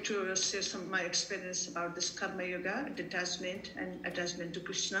going to share some of my experience about this Karma Yoga, detachment and attachment to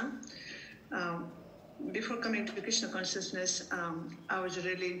Krishna. Before coming to Krishna consciousness, I was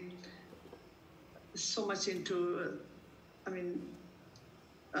really so much into,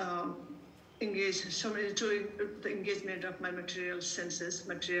 engaged so much into the engagement of my material senses,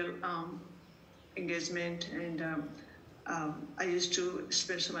 material engagement, and I used to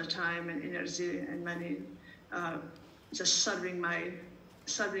spend so much time and energy and money just serving my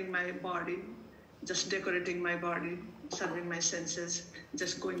body, just decorating my body, serving my senses,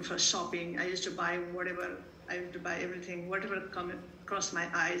 just going for shopping. I used to buy whatever, I used to buy everything, whatever come across my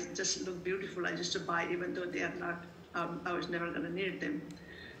eyes, just look beautiful. I used to buy even though they are not, I was never going to need them.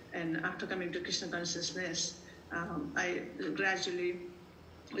 And after coming to Krishna consciousness, I gradually,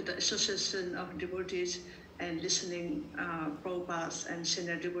 with the association of devotees and listening Prabhupada's and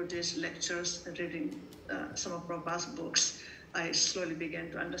senior devotees' lectures, and reading some of Prabhupada's books, I slowly began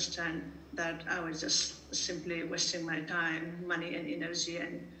to understand that I was just simply wasting my time, money and energy,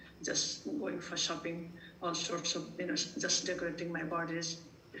 and just going for shopping, all sorts of, just decorating my bodies,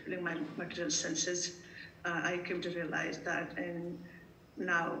 filling my material senses. I came to realize that, and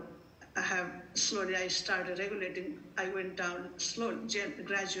now I started regulating. I went down slowly,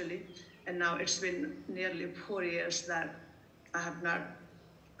 gradually, and now it's been nearly 4 years that I have not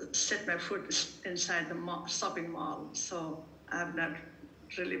set my foot inside the shopping mall. So I have not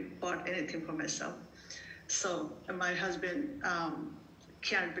really bought anything for myself. So my husband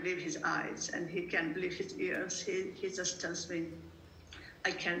can't believe his eyes, and he can't believe his ears. He just tells me,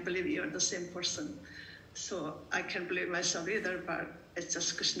 I can't believe you're the same person. So I can't believe myself either, but it's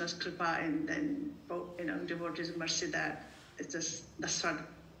just Krishna's kripa, and then devotees' mercy, that it's just, that's what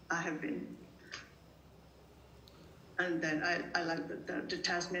I have been. And then I like the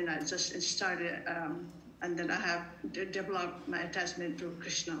detachment. I just started, and then I have developed my attachment to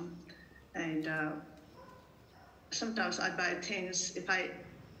Krishna. And sometimes I buy things, if I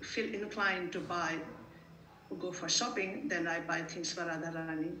feel inclined to go for shopping, then I buy things for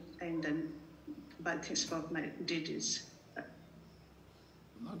Radharani, and then buy things for my deities.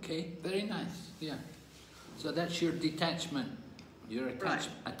 Okay, very nice, yeah. So that's your detachment, your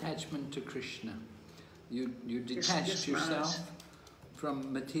attachment to Krishna. You detached yourself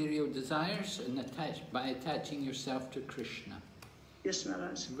from material desires and by attaching yourself to Krishna. Yes,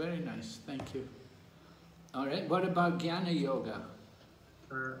 Maharaj. Very nice, thank you. All right, what about Jnana Yoga?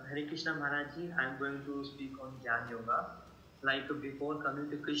 Hare Krishna Maharaji, I am going to speak on Jnana Yoga. Like before coming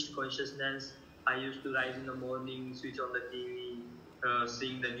to Krishna consciousness, I used to rise in the morning, switch on the TV,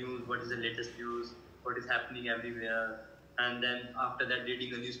 seeing the news, what is the latest news, what is happening everywhere. And then after that,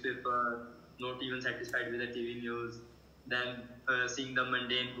 reading the newspaper, not even satisfied with the TV news. Then seeing the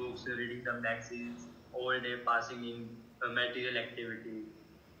mundane books, reading the magazines, all day passing in material activity.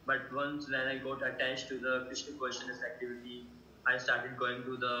 But once when I got attached to the Krishna consciousness activity, I started going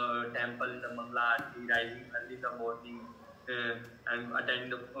to the temple in the Mangala Aarti, rising early in the morning, and attending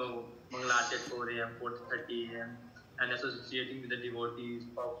the Mangala Aarti at 4 a.m., 4:30 a.m., and associating with the devotees,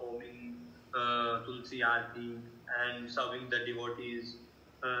 performing Tulsi Aarti and serving the devotees.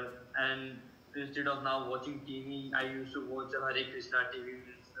 And instead of now watching TV, I used to watch Hare Krishna TV,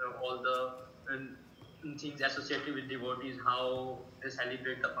 all the things associated with devotees, how they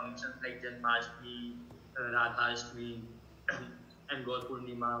celebrate the functions like Janmashtami, Radhashtami, and Gaur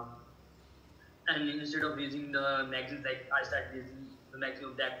Purnima. And instead of reading the magazines, like I started reading the magazine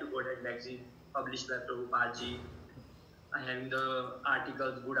of Back to Godhead magazine, published by Prabhupada, having the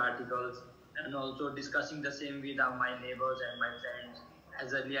articles, good articles, and also discussing the same with my neighbors and my friends.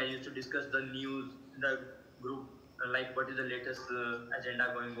 As earlier, I used to discuss the news in the group, like what is the latest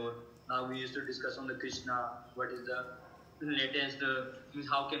agenda going on. Now we used to discuss on the Krishna, what is the latest,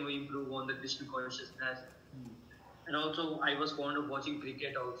 how can we improve on the Krishna consciousness. And also, I was fond of watching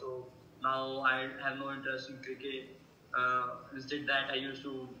cricket also. Now I have no interest in cricket. Instead that, I used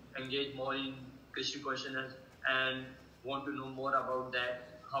to engage more in Krishna consciousness and want to know more about that.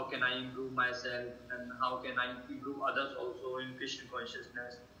 How can I improve myself, and how can I improve others also in Krishna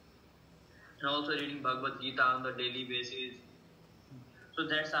consciousness. And also reading Bhagavad-Gita on the daily basis, So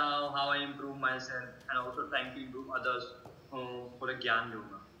that's how I improve myself, and also trying to improve others for the Gyan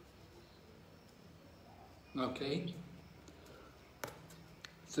Yoga. Okay.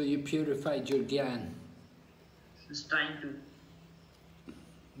 So you purified your Gyan. Just trying to.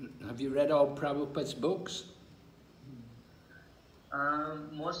 Have you read all Prabhupada's books?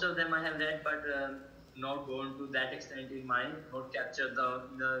 Most of them I have read, but not gone to that extent in mind. Not capture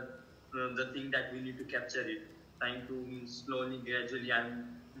the thing that we need to capture it. Trying to slowly, gradually,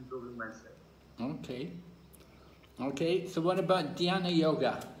 I'm improving myself. Okay. Okay. So what about Dhyana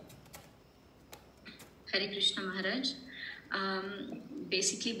Yoga? Hare Krishna Maharaj.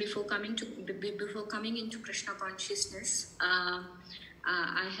 Basically, before coming into Krishna consciousness,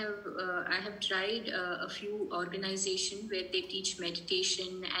 I have tried a few organizations where they teach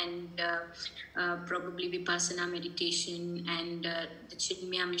meditation and probably Vipassana meditation and the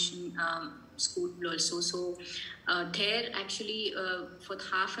Chinmaya Mission school also. So there actually for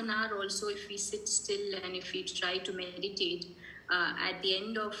half an hour also, if we sit still and if we try to meditate, at the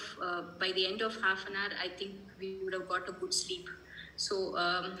end of by the end of half an hour, I think we would have got a good sleep. So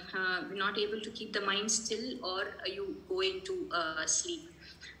we're not able to keep the mind still, or you go into sleep.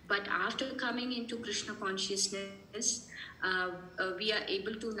 But after coming into Krishna consciousness, we are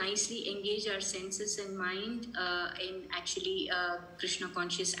able to nicely engage our senses and mind in actually Krishna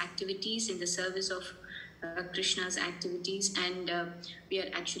conscious activities, in the service of Krishna's activities, and we are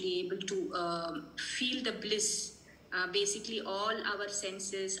actually able to feel the bliss. Basically, all our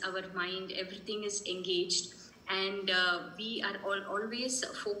senses, our mind, everything is engaged. And we are always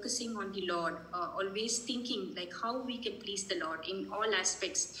focusing on the Lord, always thinking like how we can please the Lord in all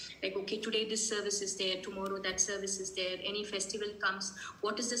aspects. Like, okay, today this service is there, tomorrow that service is there, any festival comes,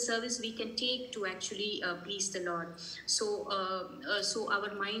 what is the service we can take to actually please the Lord? So, so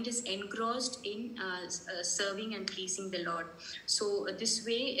our mind is engrossed in serving and pleasing the Lord. So this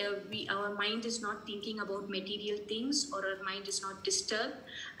way, our mind is not thinking about material things, or our mind is not disturbed,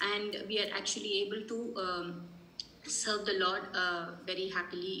 and we are actually able to serve the Lord very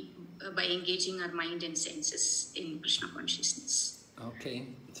happily by engaging our mind and senses in Krishna consciousness. Okay,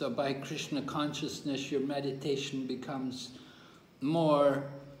 so by Krishna consciousness, your meditation becomes more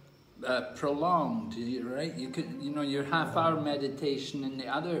prolonged, right? You could, your half-hour meditation in the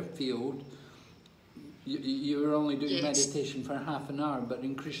other field, you were only doing meditation for half an hour, but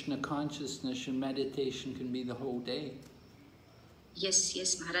in Krishna consciousness, your meditation can be the whole day.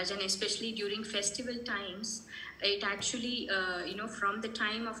 Yes, Maharaj, and especially during festival times, it actually, from the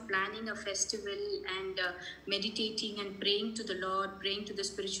time of planning a festival and meditating and praying to the Lord, praying to the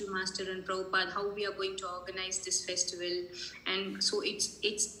spiritual master and Prabhupada, how we are going to organize this festival. And so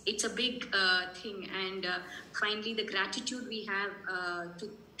it's a big thing. And finally, the gratitude we have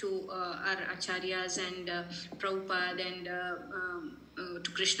to our acharyas and Prabhupada and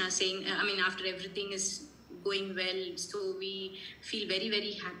to Krishna, saying, after everything is going well, so we feel very,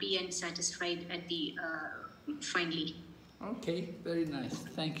 very happy and satisfied at the finally. Okay, very nice.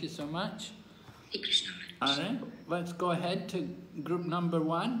 Thank you so much. Hey Krishna. All right, let's go ahead to group number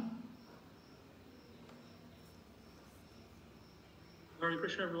 1. Hare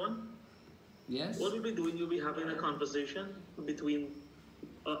Krishna, everyone. Yes. What we'll be doing, you'll be having a conversation between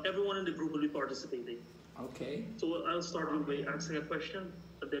everyone in the group will be participating. Okay. So I'll start by asking a question,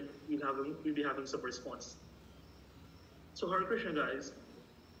 and then we'll be having some response. So Hare Krishna, guys.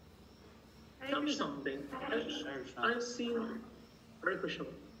 Tell me something. I've seen, Hare Krishna,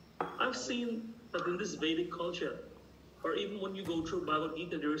 I've seen that in this Vedic culture, or even when you go through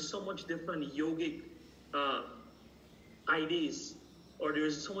Bhagavad-Gita, there is so much different yogic ideas, or there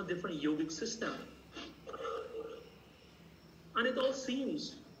is so much different yogic system. And it all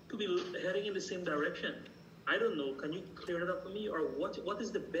seems to be heading in the same direction. I don't know, can you clear that up for me? Or what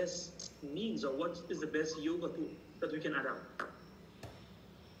is the best means, or what is the best yoga tool that we can adapt?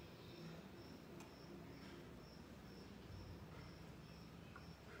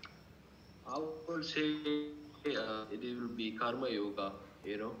 I would say it will be karma yoga,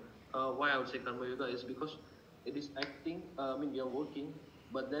 Why I would say karma yoga is because it is acting, we are working,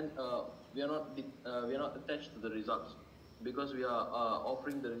 but then we are not attached to the results, because we are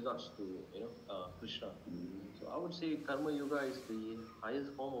offering the results to, Krishna. So I would say karma yoga is the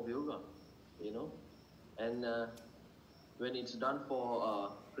highest form of yoga, and when it's done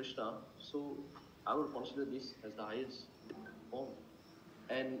for Krishna, so I would consider this as the highest form.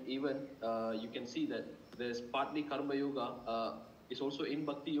 And even you can see that there's partly karma yoga is also in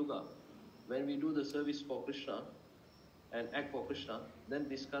Bhakti yoga. When we do the service for Krishna and act for Krishna, then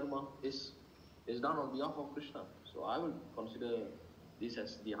this karma is done on behalf of Krishna. So I would consider this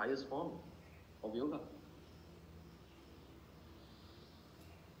as the highest form of yoga.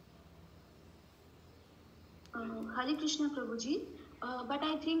 Hare Krishna Prabhuji. But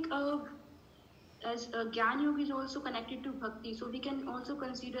I think as Gyan Yoga is also connected to Bhakti, so we can also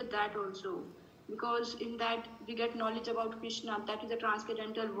consider that also. Because in that we get knowledge about Krishna, that is a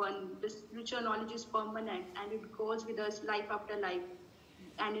transcendental one. The spiritual knowledge is permanent and it goes with us life after life.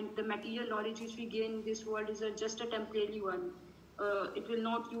 And in the material knowledge which we gain in this world is just a temporary one. It will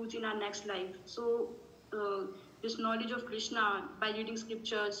not use in our next life. So this knowledge of Krishna by reading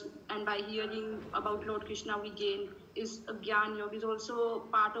scriptures and by hearing about Lord Krishna we gain is a Gyan Yoga, is also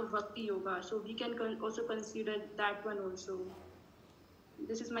part of Bhakti Yoga. So we can also consider that one also.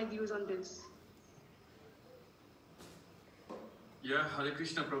 This is my views on this. Yeah, Hare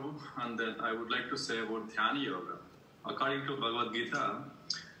Krishna Prabhu. And then I would like to say about Dhyana Yoga. According to Bhagavad-Gita,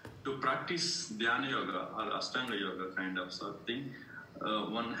 to practice Dhyana Yoga or Ashtanga Yoga kind of thing,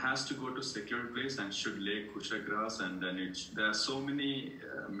 one has to go to secure place and should lay kusha grass, and then there are so many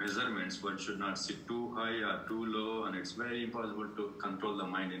measurements. One should not sit too high or too low, and it's very impossible to control the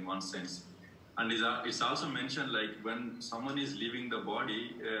mind in one sense. And it's also mentioned like when someone is leaving the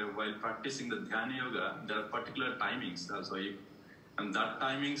body while practicing the Dhyana Yoga, there are particular timings also. And that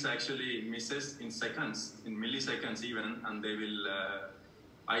timings actually misses in seconds, in milliseconds even, and they will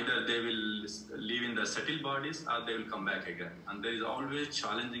either they will live in the settled bodies or they will come back again. And there is always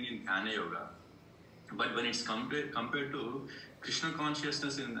challenging in Dhyana Yoga. But when it's compared to Krishna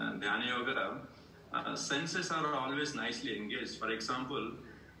consciousness in Dhyana Yoga, senses are always nicely engaged. For example,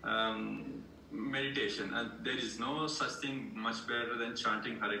 meditation, and there is no such thing much better than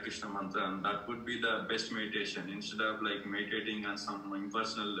chanting Hare Krishna mantra, and that would be the best meditation instead of like meditating on some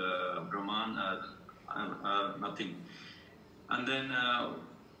impersonal Brahman, nothing. And then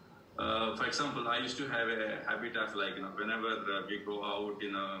for example, I used to have a habit of like, whenever we go out,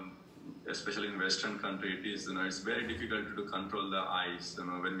 especially in Western country, it is, it's very difficult to control the eyes,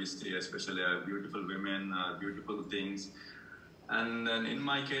 when we see especially beautiful women, beautiful things. And then in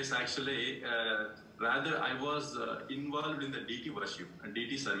my case, actually, rather I was involved in the deity worship and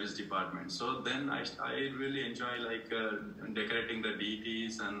deity service department. So then I really enjoy like decorating the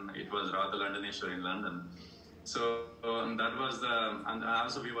deities, and it was Radha Londoneshwar in London. So that was and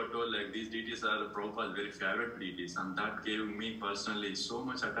also we were told like these deities are Prabhupada's very favorite deities, and that gave me personally so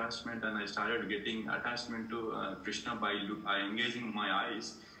much attachment, and I started getting attachment to Krishna by engaging my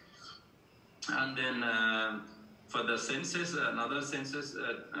eyes. And then for the senses, another senses,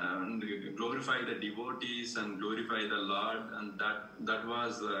 glorify the devotees and glorify the Lord, and that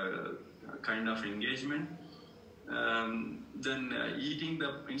was a kind of engagement. Then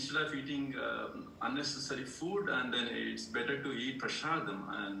instead of eating unnecessary food, and then it's better to eat prasadam,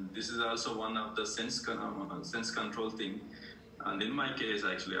 and this is also one of the sense control thing. And in my case,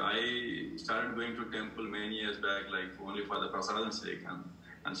 actually, I started going to temple many years back, like only for the prasadam sake,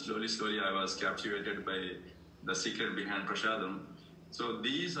 and slowly I was captivated by the secret behind prasadam. So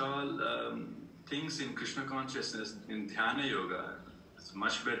these all things in Krishna consciousness in Dhyana Yoga is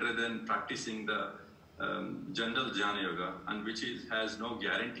much better than practicing the general Jnana Yoga, and which has no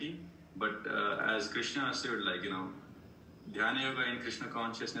guarantee. But as Krishna said, like, Dhyana Yoga in Krishna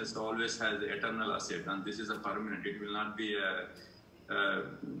consciousness always has the eternal asset, and this is a permanent. It will not be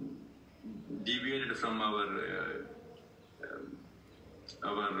deviated from our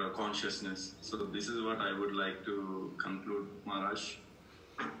consciousness. So this is what I would like to conclude, Maharaj.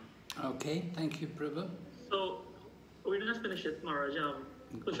 Okay, thank you, Prabhu. So we didn't finish it, Maharaj.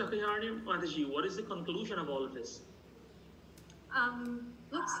 So Shakyaharni Mataji, what is the conclusion of all of this?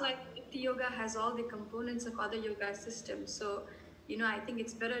 Looks like Bhakti Yoga has all the components of other yoga systems. So, I think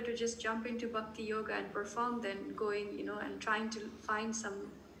it's better to just jump into Bhakti Yoga and perform than going, and trying to find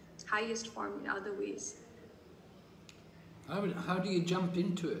some highest form in other ways. How do you jump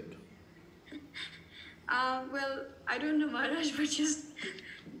into it? Well, I don't know, Maharaj, but just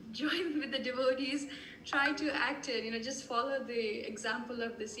join with the devotees, try to act it, just follow the example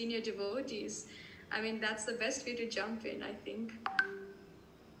of the senior devotees. I mean, that's the best way to jump in, I think.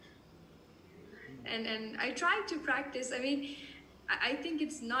 And I try to practice. I mean, I think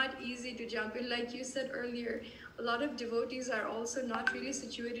it's not easy to jump in. Like you said earlier, a lot of devotees are also not really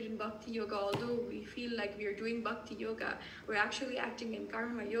situated in Bhakti Yoga, although we feel like we are doing Bhakti Yoga. We're actually acting in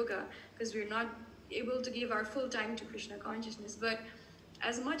Karma Yoga because we're not able to give our full time to Krishna consciousness. But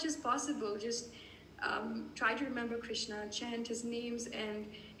as much as possible, just try to remember Krishna, chant his names, and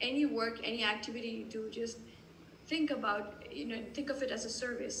any work, any activity you do, just think about, think of it as a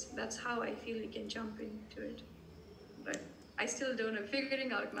service. That's how I feel you can jump into it. But I still don't know,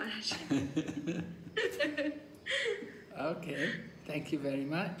 figuring out, Maharaj. Okay, thank you very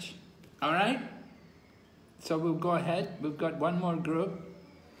much. All right, so we'll go ahead. We've got one more group.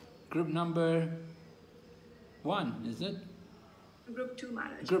 Group number 1, is it? Group 2,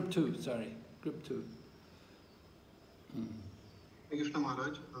 Maharaj. Group 2, sorry. Group 2. Krishna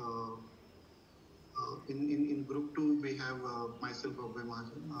Maharaj, in group 2 we have myself, Abhay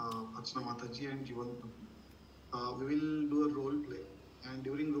Mahajan, Archana Mataji and Jivan. We will do a role play, and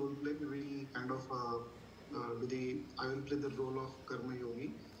during role play we will kind of I will play the role of Karma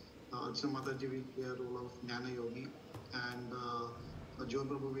Yogi, Archana Mataji will play a role of Jnana Yogi, and Jivan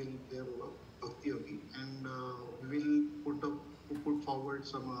Prabhu will play a role of Bhakti Yogi, and we will put forward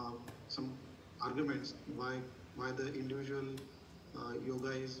some arguments why the individual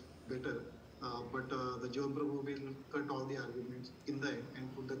yoga is better, but the Jivan Prabhu will cut all the arguments in the end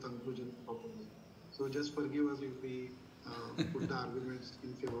and put the conclusion properly. So just forgive us if we put the arguments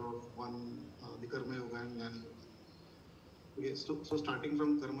in favor of one, the Karma Yoga and Jnana Yoga. Okay, so starting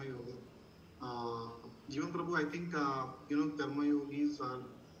from Karma Yoga, Jivan Prabhu, I think Karma Yogis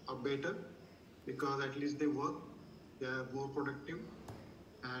are better because at least they work, they are more productive,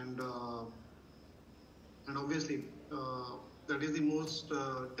 and obviously that is the most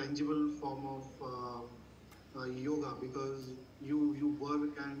tangible form of yoga, because you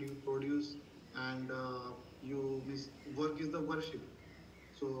work and you produce, and work is the worship.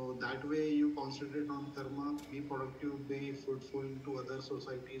 So that way you concentrate on karma, be productive, be fruitful to other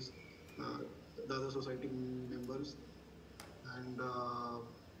societies, the other society members, and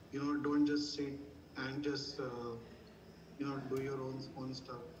don't just sit and just do your own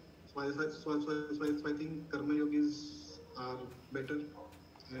stuff. So I think Karma Yogis are better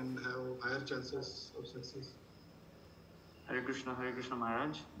and have higher chances of success. Hare Krishna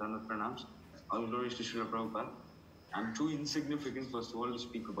Maharaj, Dandavat Pranams. All glories to Srila Prabhupada. I'm too insignificant, first of all, to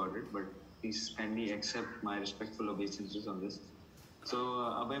speak about it, but please kindly accept my respectful obeisances on this. So,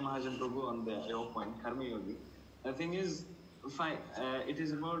 Abhay Mahajan Prabhu, on your point, Karma Yogi, the thing is, fine, it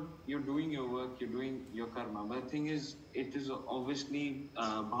is about you're doing your work, you're doing your karma, but the thing is, it is obviously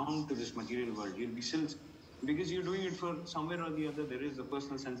bound to this material world. You'll be still, because you're doing it for somewhere or the other, there is a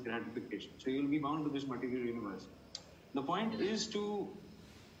personal sense gratification. So you'll be bound to this material universe. The point is to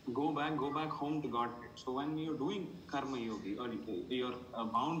go back home to Godhead. So when you're doing karma yogi, or you're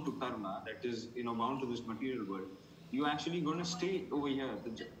bound to karma, that is, bound to this material world, you're actually going to stay over here.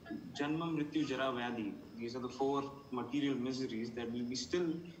 The Janma, Mrityu, Jara, Vyadhi, these are the 4 material miseries that will be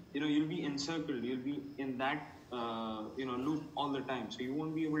still, you'll be encircled, you'll be in that, loop all the time. So you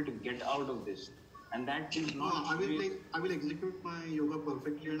won't be able to get out of this. And that is not... I will execute my yoga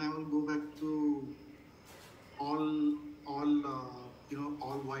perfectly, and I will go back to all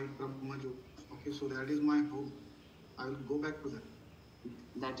white Brahma Jyoti. Okay, so that is my home. I will go back to that.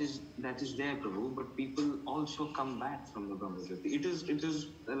 That is there, Prabhu, but people also come back from the Brahma Jyoti. It is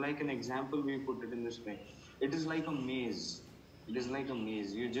like an example, we put it in this way. It is like a maze. It is like a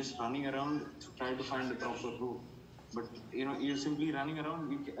maze. You're just running around to try to find the proper route. But you're simply running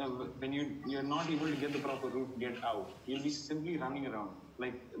around. When you're not able to get the proper route, get out. You'll be simply running around.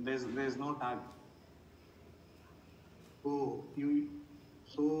 Like there's no target. Oh,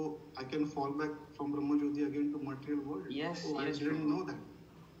 so I can fall back from Brahma Jyoti again to material world? Yes, yes. I didn't know that.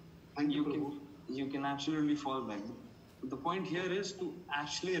 Thank you, Prabhu. You can absolutely fall back. The point here is to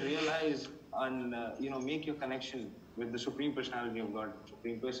actually realize and make your connection with the Supreme Personality of God,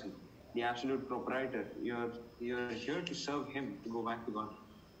 Supreme Person, the absolute proprietor. You're here to serve Him, to go back to God.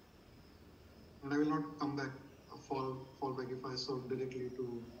 And I will not come back, fall back if I serve directly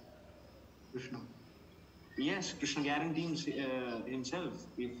to Krishna. Yes, Krishna guarantees himself.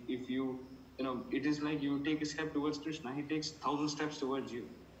 If you, it is like you take a step towards Krishna, he takes 1,000 steps towards you.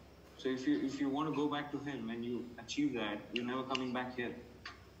 So if you want to go back to him and you achieve that, you're never coming back here.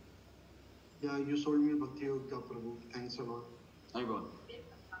 Yeah, you sold me Bhakti Yoga, Prabhu. Thanks a lot. I got it.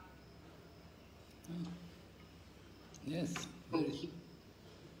 Yes. Hare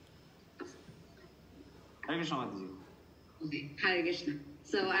Krishna, Mataji. Okay, Hare Krishna.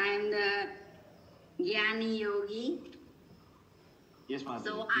 So I'm the Jnani Yogi. Yes, Mataji.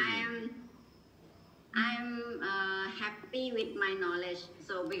 So I'm happy with my knowledge.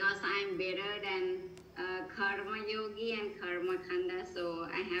 So because I'm better than Karma Yogi and Karma Khanda, so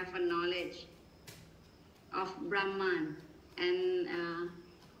I have a knowledge of Brahman, and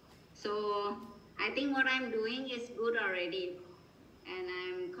so I think what I'm doing is good already, and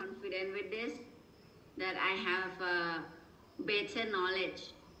I'm confident with this that I have a better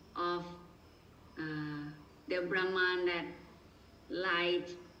knowledge of the Brahman, that light,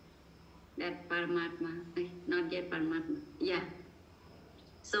 that Paramatma, not yet Paramatma. Yeah.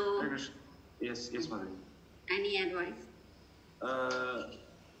 So. Yes, Mataji. Any advice?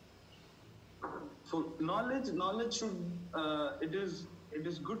 So knowledge should it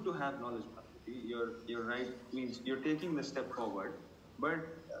is good to have knowledge. you're right, means you're taking the step forward, but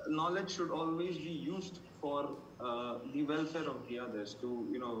knowledge should always be used for the welfare of the others, to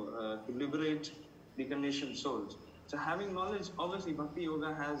to liberate the conditioned souls. So having knowledge, obviously Bhakti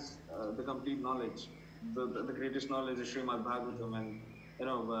Yoga has the complete knowledge. The greatest knowledge is Srimad Bhagavatam and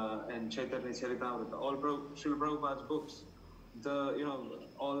and Chaitanya Charitamrita, all Srila Prabhupada's books.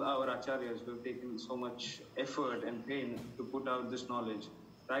 All our acharyas have taken so much effort and pain to put out this knowledge,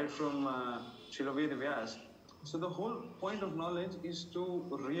 right from Srila Ved-Vyas. So the whole point of knowledge is to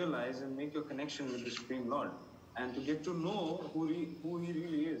realize and make your connection with the Supreme Lord, and to get to know who He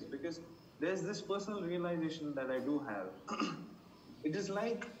really is. Because there's this personal realization that I do have. It is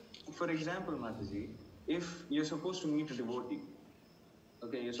like, for example, Mataji, if you're supposed to meet a devotee,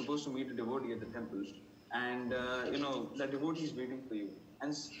 okay, you're supposed to meet a devotee at the temple, and that devotee is waiting for you,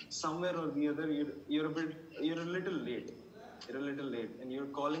 and somewhere or the other you're a little late. You're a little late, and you're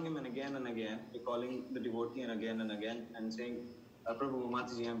calling him and again, you're calling the devotee and again, and saying, Prabhu,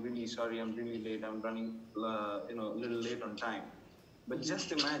 Mataji, I'm really sorry, I'm really late, I'm running a little late on time. But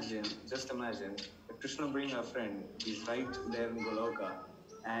just imagine if Krishna bring a friend, he's right there in Goloka,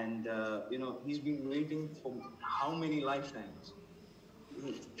 and he's been waiting for how many lifetimes.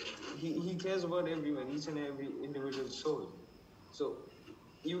 He cares about everyone, each and every individual soul. So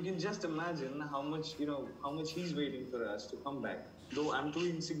you can just imagine how much he's waiting for us to come back. Though I'm too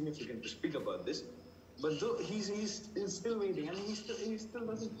insignificant to speak about this, but though he's still waiting, and he still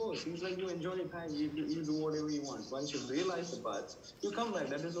doesn't force. He's like, you enjoy your time, you do whatever you want. Once you realize the paths, you come back.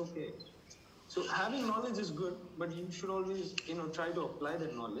 That is okay. So having knowledge is good, but you should always try to apply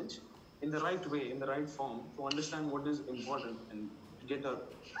that knowledge in the right way, in the right form, to understand what is important and get the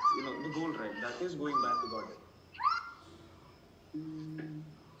goal right. That is going back to God.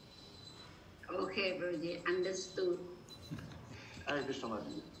 Okay, Guruji, understood. Hare Krishna,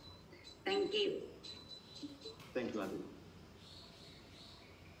 Mataji. Thank you. Thank you, Mataji.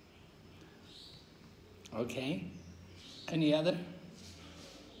 Okay. Any other?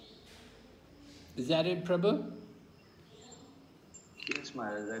 Is that it, Prabhu? Yes,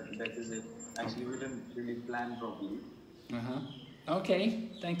 Maharaj, that is it. Actually, we didn't really plan properly. Okay,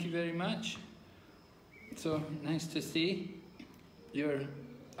 thank you very much. So, nice to see your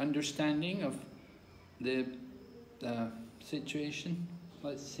understanding of the situation.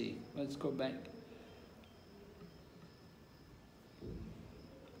 Let's see, let's go back.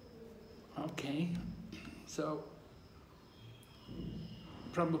 Okay, so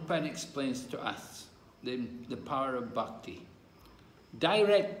Prabhupada explains to us the power of bhakti.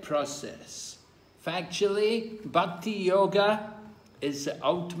 Direct process. Factually, bhakti yoga is the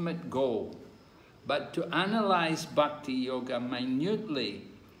ultimate goal. But to analyze bhakti yoga minutely,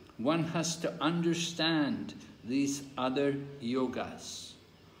 one has to understand these other yogas.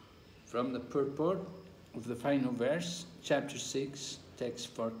 From the purport of the final verse, chapter 6, text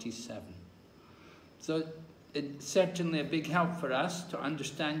 47. So it's certainly a big help for us to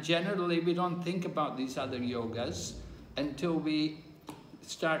understand. Generally, we don't think about these other yogas until we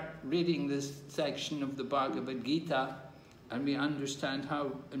start reading this section of the Bhagavad-Gita, and we understand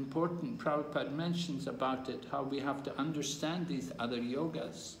how important Prabhupada mentions about it, how we have to understand these other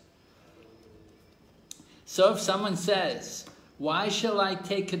yogas. So if someone says, why shall I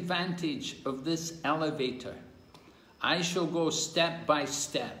take advantage of this elevator? I shall go step by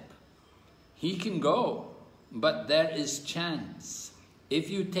step. He can go, but there is chance. If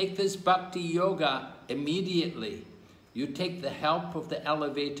you take this bhakti yoga immediately, you take the help of the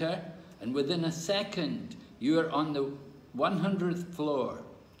elevator, and within a second, you are on the 100th floor.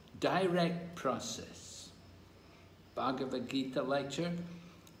 Direct process. Bhagavad-Gita lecture,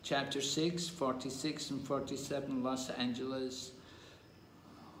 chapter 6, 46 and 47, Los Angeles,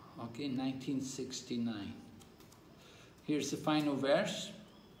 okay, 1969. Here's the final verse.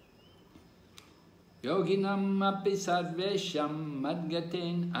 Yoginam api sarvesham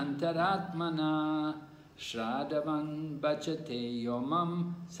madgaten antaratmana Shraddhavan bachate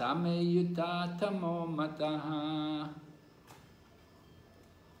yomam sameyuta tamo mataha.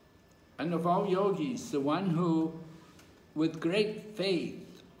 And of all yogis, the one who, with great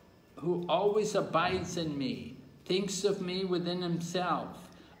faith, who always abides in me, thinks of me within himself,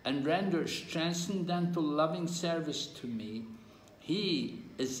 and renders transcendental loving service to me, he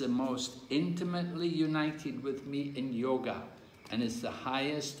is the most intimately united with me in yoga, and is the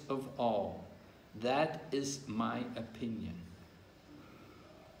highest of all. That is my opinion.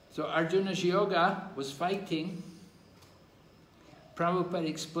 So Arjuna's yoga was fighting. Prabhupada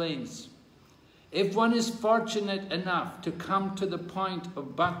explains, if one is fortunate enough to come to the point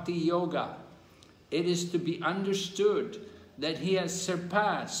of bhakti yoga, it is to be understood that he has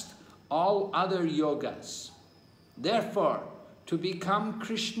surpassed all other yogas. Therefore, to become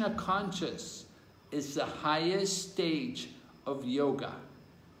Krishna conscious is the highest stage of yoga.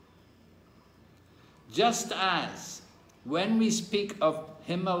 Just as when we speak of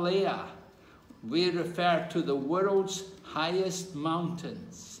Himalaya, we refer to the world's highest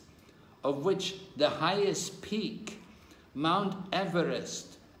mountains, of which the highest peak, Mount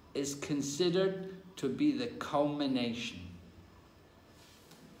Everest, is considered to be the culmination.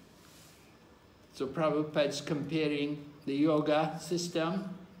 So Prabhupada's comparing the yoga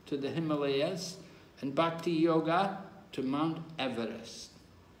system to the Himalayas and Bhakti Yoga to Mount Everest.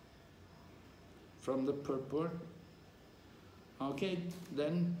 From the purport. Okay,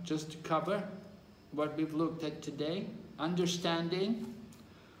 then just to cover what we've looked at today. Understanding.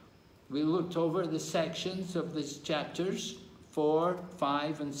 We looked over the sections of these chapters 4,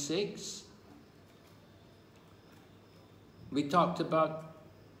 5, and 6. We talked about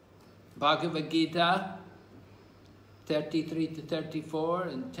Bhagavad-Gita 33 to 34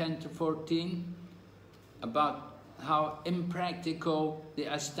 and 10 to 14, about how impractical the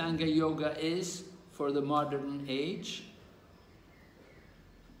Ashtanga Yoga is for the modern age.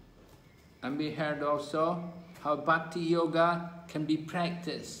 And we heard also how Bhakti Yoga can be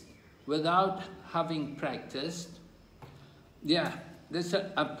practiced without having practiced. Yeah, this,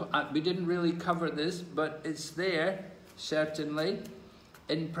 we didn't really cover this, but it's there, certainly,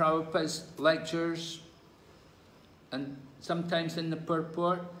 in Prabhupada's lectures and sometimes in the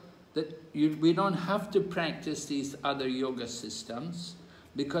purport, that we don't have to practice these other yoga systems,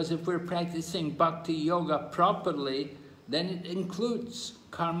 because if we're practicing Bhakti Yoga properly, then it includes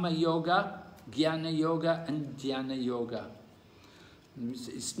Karma Yoga, Jnana Yoga, and Dhyana Yoga.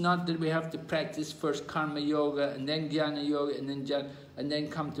 It's not that we have to practice first Karma Yoga, and then Jnana Yoga, and then Jnana, and then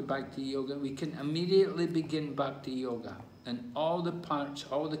come to Bhakti Yoga. We can immediately begin Bhakti Yoga, and all the parts,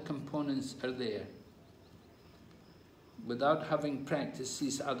 all the components are there, without having practiced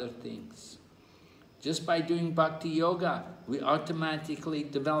these other things. Just by doing Bhakti Yoga, we automatically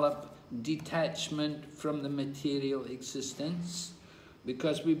develop detachment from the material existence,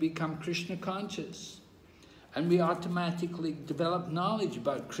 because we become Krishna conscious. And we automatically develop knowledge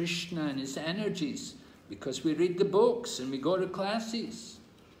about Krishna and his energies, because we read the books and we go to classes.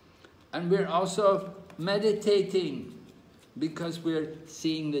 And we're also meditating, because we're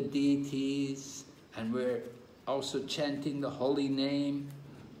seeing the deities, and we're also chanting the holy name.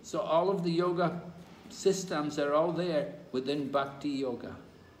 So all of the yoga systems are all there within Bhakti Yoga.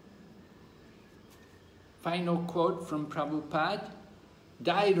 Final quote from Prabhupada: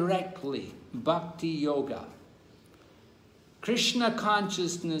 directly Bhakti Yoga. Krishna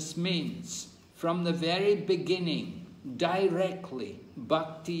consciousness means, from the very beginning, directly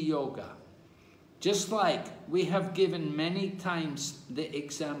Bhakti Yoga. Just like we have given many times the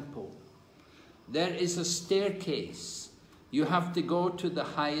example. There is a staircase. You have to go to the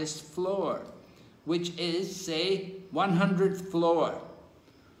highest floor, which is, say, 100th floor.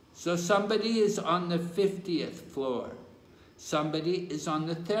 So somebody is on the 50th floor. Somebody is on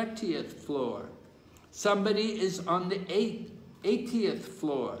the 30th floor. Somebody is on the 80th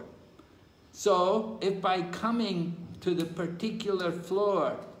floor. So if by coming to the particular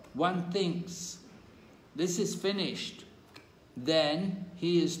floor, one thinks, this is finished, then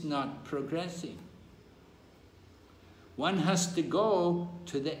he is not progressing. One has to go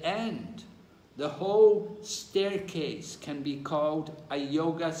to the end. The whole staircase can be called a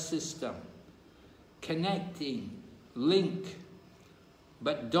yoga system. Connecting, link.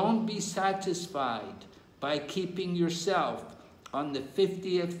 But don't be satisfied by keeping yourself on the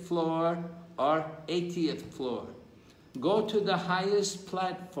 50th floor or 80th floor. Go to the highest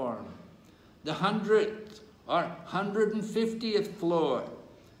platform, the 100th or 150th floor.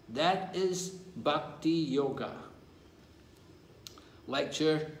 That is Bhakti Yoga.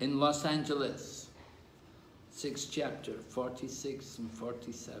 Lecture in Los Angeles, 6th chapter, 46 and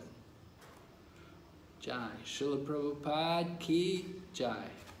 47. Jai. Srila Prabhupada ki Jai.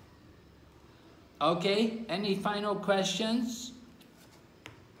 Okay, any final questions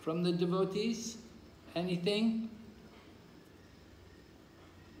from the devotees? Anything?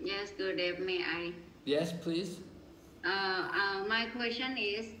 Yes, Gurudev, may I? Yes, please. My question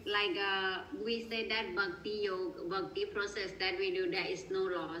is, like we say that Bhakti Yoga, Bhakti process that we do, there is no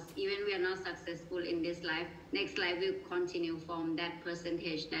loss. Even we are not successful in this life, next life we'll continue from that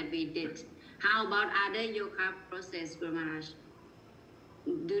percentage that we did. How about other yoga process, Guru Maharaj?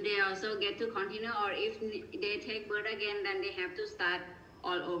 Do they also get to continue, or if they take birth again, then they have to start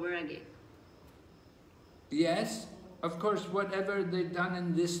all over again? Yes, of course, whatever they've done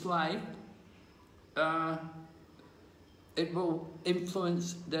in this life, it will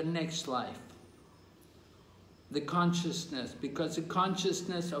influence their next life. The consciousness, because the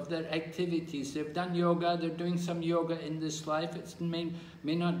consciousness of their activities, they've done yoga, they're doing some yoga in this life, it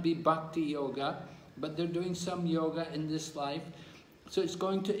may not be bhakti yoga, but they're doing some yoga in this life, so it's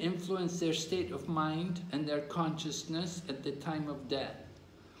going to influence their state of mind and their consciousness at the time of death.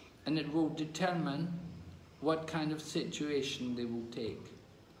 And it will determine what kind of situation they will take.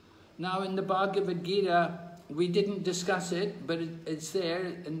 Now in the Bhagavad-Gita, we didn't discuss it, but it's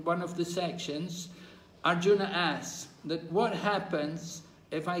there in one of the sections. Arjuna asks that what happens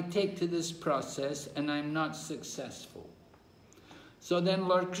if I take to this process and I'm not successful? So then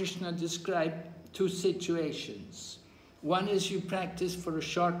Lord Krishna described two situations. One is you practice for a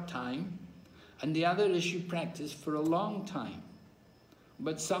short time, and the other is you practice for a long time.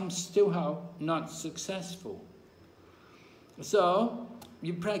 But some still are not successful. So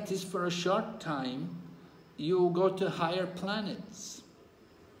you practice for a short time, you go to higher planets.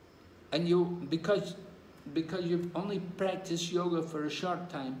 And because you've only practiced yoga for a short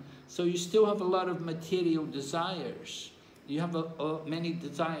time, so you still have a lot of material desires. You have many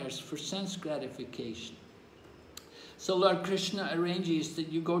desires for sense gratification. So Lord Krishna arranges that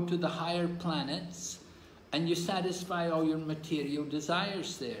you go to the higher planets and you satisfy all your material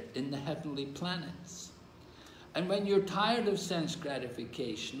desires there in the heavenly planets. And when you're tired of sense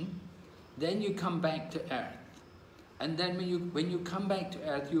gratification, then you come back to earth. And then when you come back to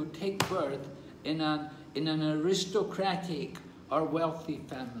earth, you take birth in an aristocratic or wealthy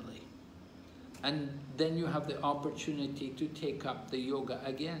family. And then you have the opportunity to take up the yoga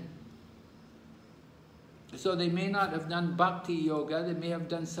again. So they may not have done bhakti yoga, they may have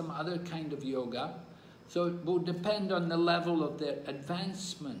done some other kind of yoga. So it will depend on the level of their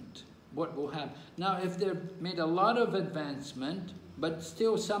advancement, what will happen. Now if they've made a lot of advancement, but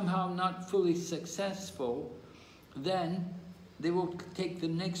still somehow not fully successful, then they will take the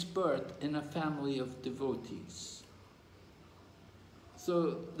next birth in a family of devotees.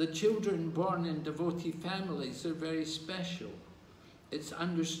 So the children born in devotee families are very special. It's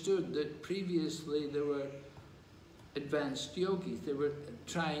understood that previously there were advanced yogis. They were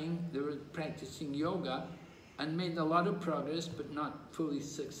practicing yoga and made a lot of progress but not fully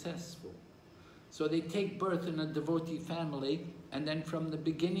successful. So they take birth in a devotee family, and then from the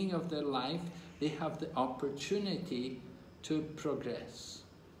beginning of their life they have the opportunity to progress.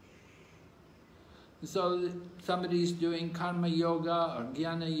 So somebody's doing karma yoga or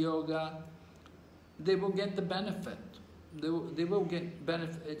jnana yoga, they will get the benefit. They will get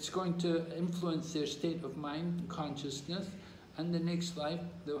benefit. It's going to influence their state of mind and consciousness, and the next life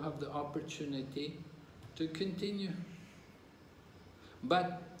they'll have the opportunity to continue.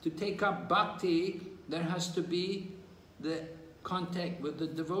 But to take up bhakti, there has to be the contact with the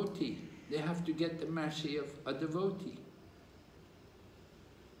devotee. They have to get the mercy of a devotee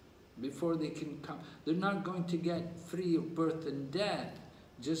before they can come. They're not going to get free of birth and death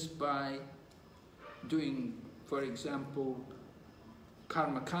just by doing, for example,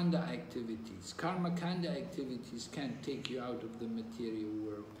 karma-kanda activities. Karma-kanda activities can't take you out of the material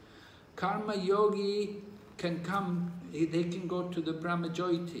world. Karma yogi can come, they can go to the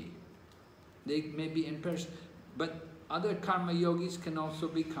Brahmajyoti. They may be in person, but other karma yogis can also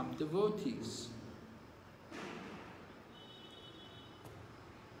become devotees.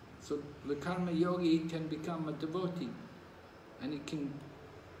 So the karma yogi can become a devotee, and he can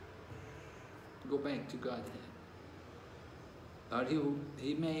go back to Godhead. Or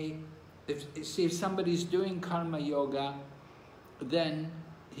he may, if somebody's doing karma yoga, then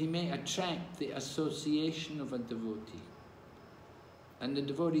he may attract the association of a devotee. And the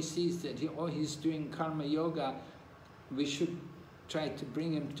devotee sees that he's doing karma yoga, we should try to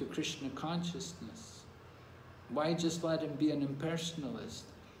bring him to Krishna consciousness. Why just let him be an impersonalist?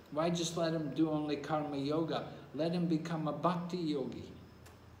 Why just let him do only karma yoga? Let him become a bhakti yogi.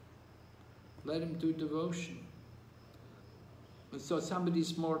 Let him do devotion. So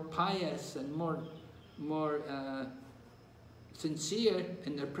somebody's more pious and more sincere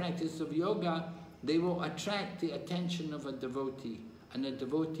in their practice of yoga, they will attract the attention of a devotee, and a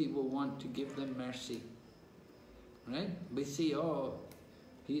devotee will want to give them mercy. Right? We see, oh,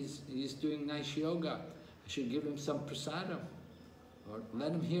 he's doing nice yoga, I should give him some prasadam, or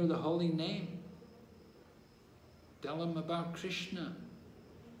let him hear the holy name. Tell him about Krishna.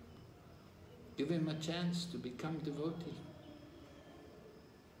 Give him a chance to become devotee.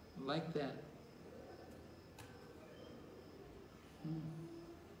 Like that.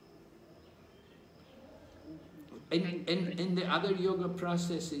 In the other yoga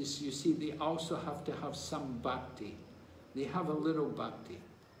processes, you see, they also have to have some bhakti. They have a little bhakti.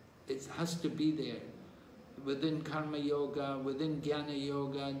 It has to be there. within Karma Yoga, within Jnana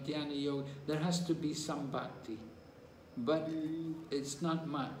Yoga, Dhyana Yoga, there has to be some bhakti. But it's not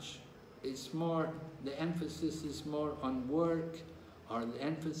much. It's more, the emphasis is more on work, or the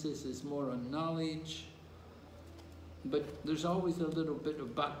emphasis is more on knowledge. But there's always a little bit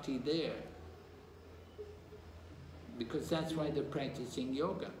of bhakti there. Because that's why they're practicing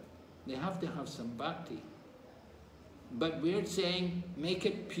yoga. They have to have some bhakti. But we're saying, make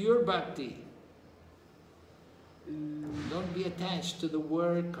it pure bhakti. Don't be attached to the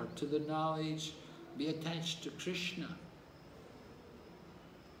work or to the knowledge. Be attached to Krishna.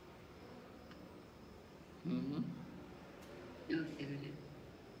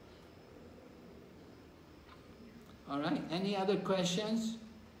 All right, any other questions?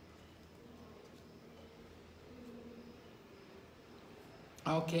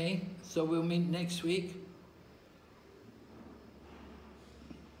 Okay, so we'll meet next week.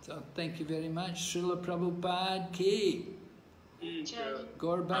 So thank you very much. Srila Prabhupada ki.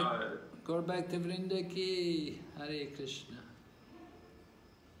 Gaur Bhakti Vrinda ki. Hare Krishna.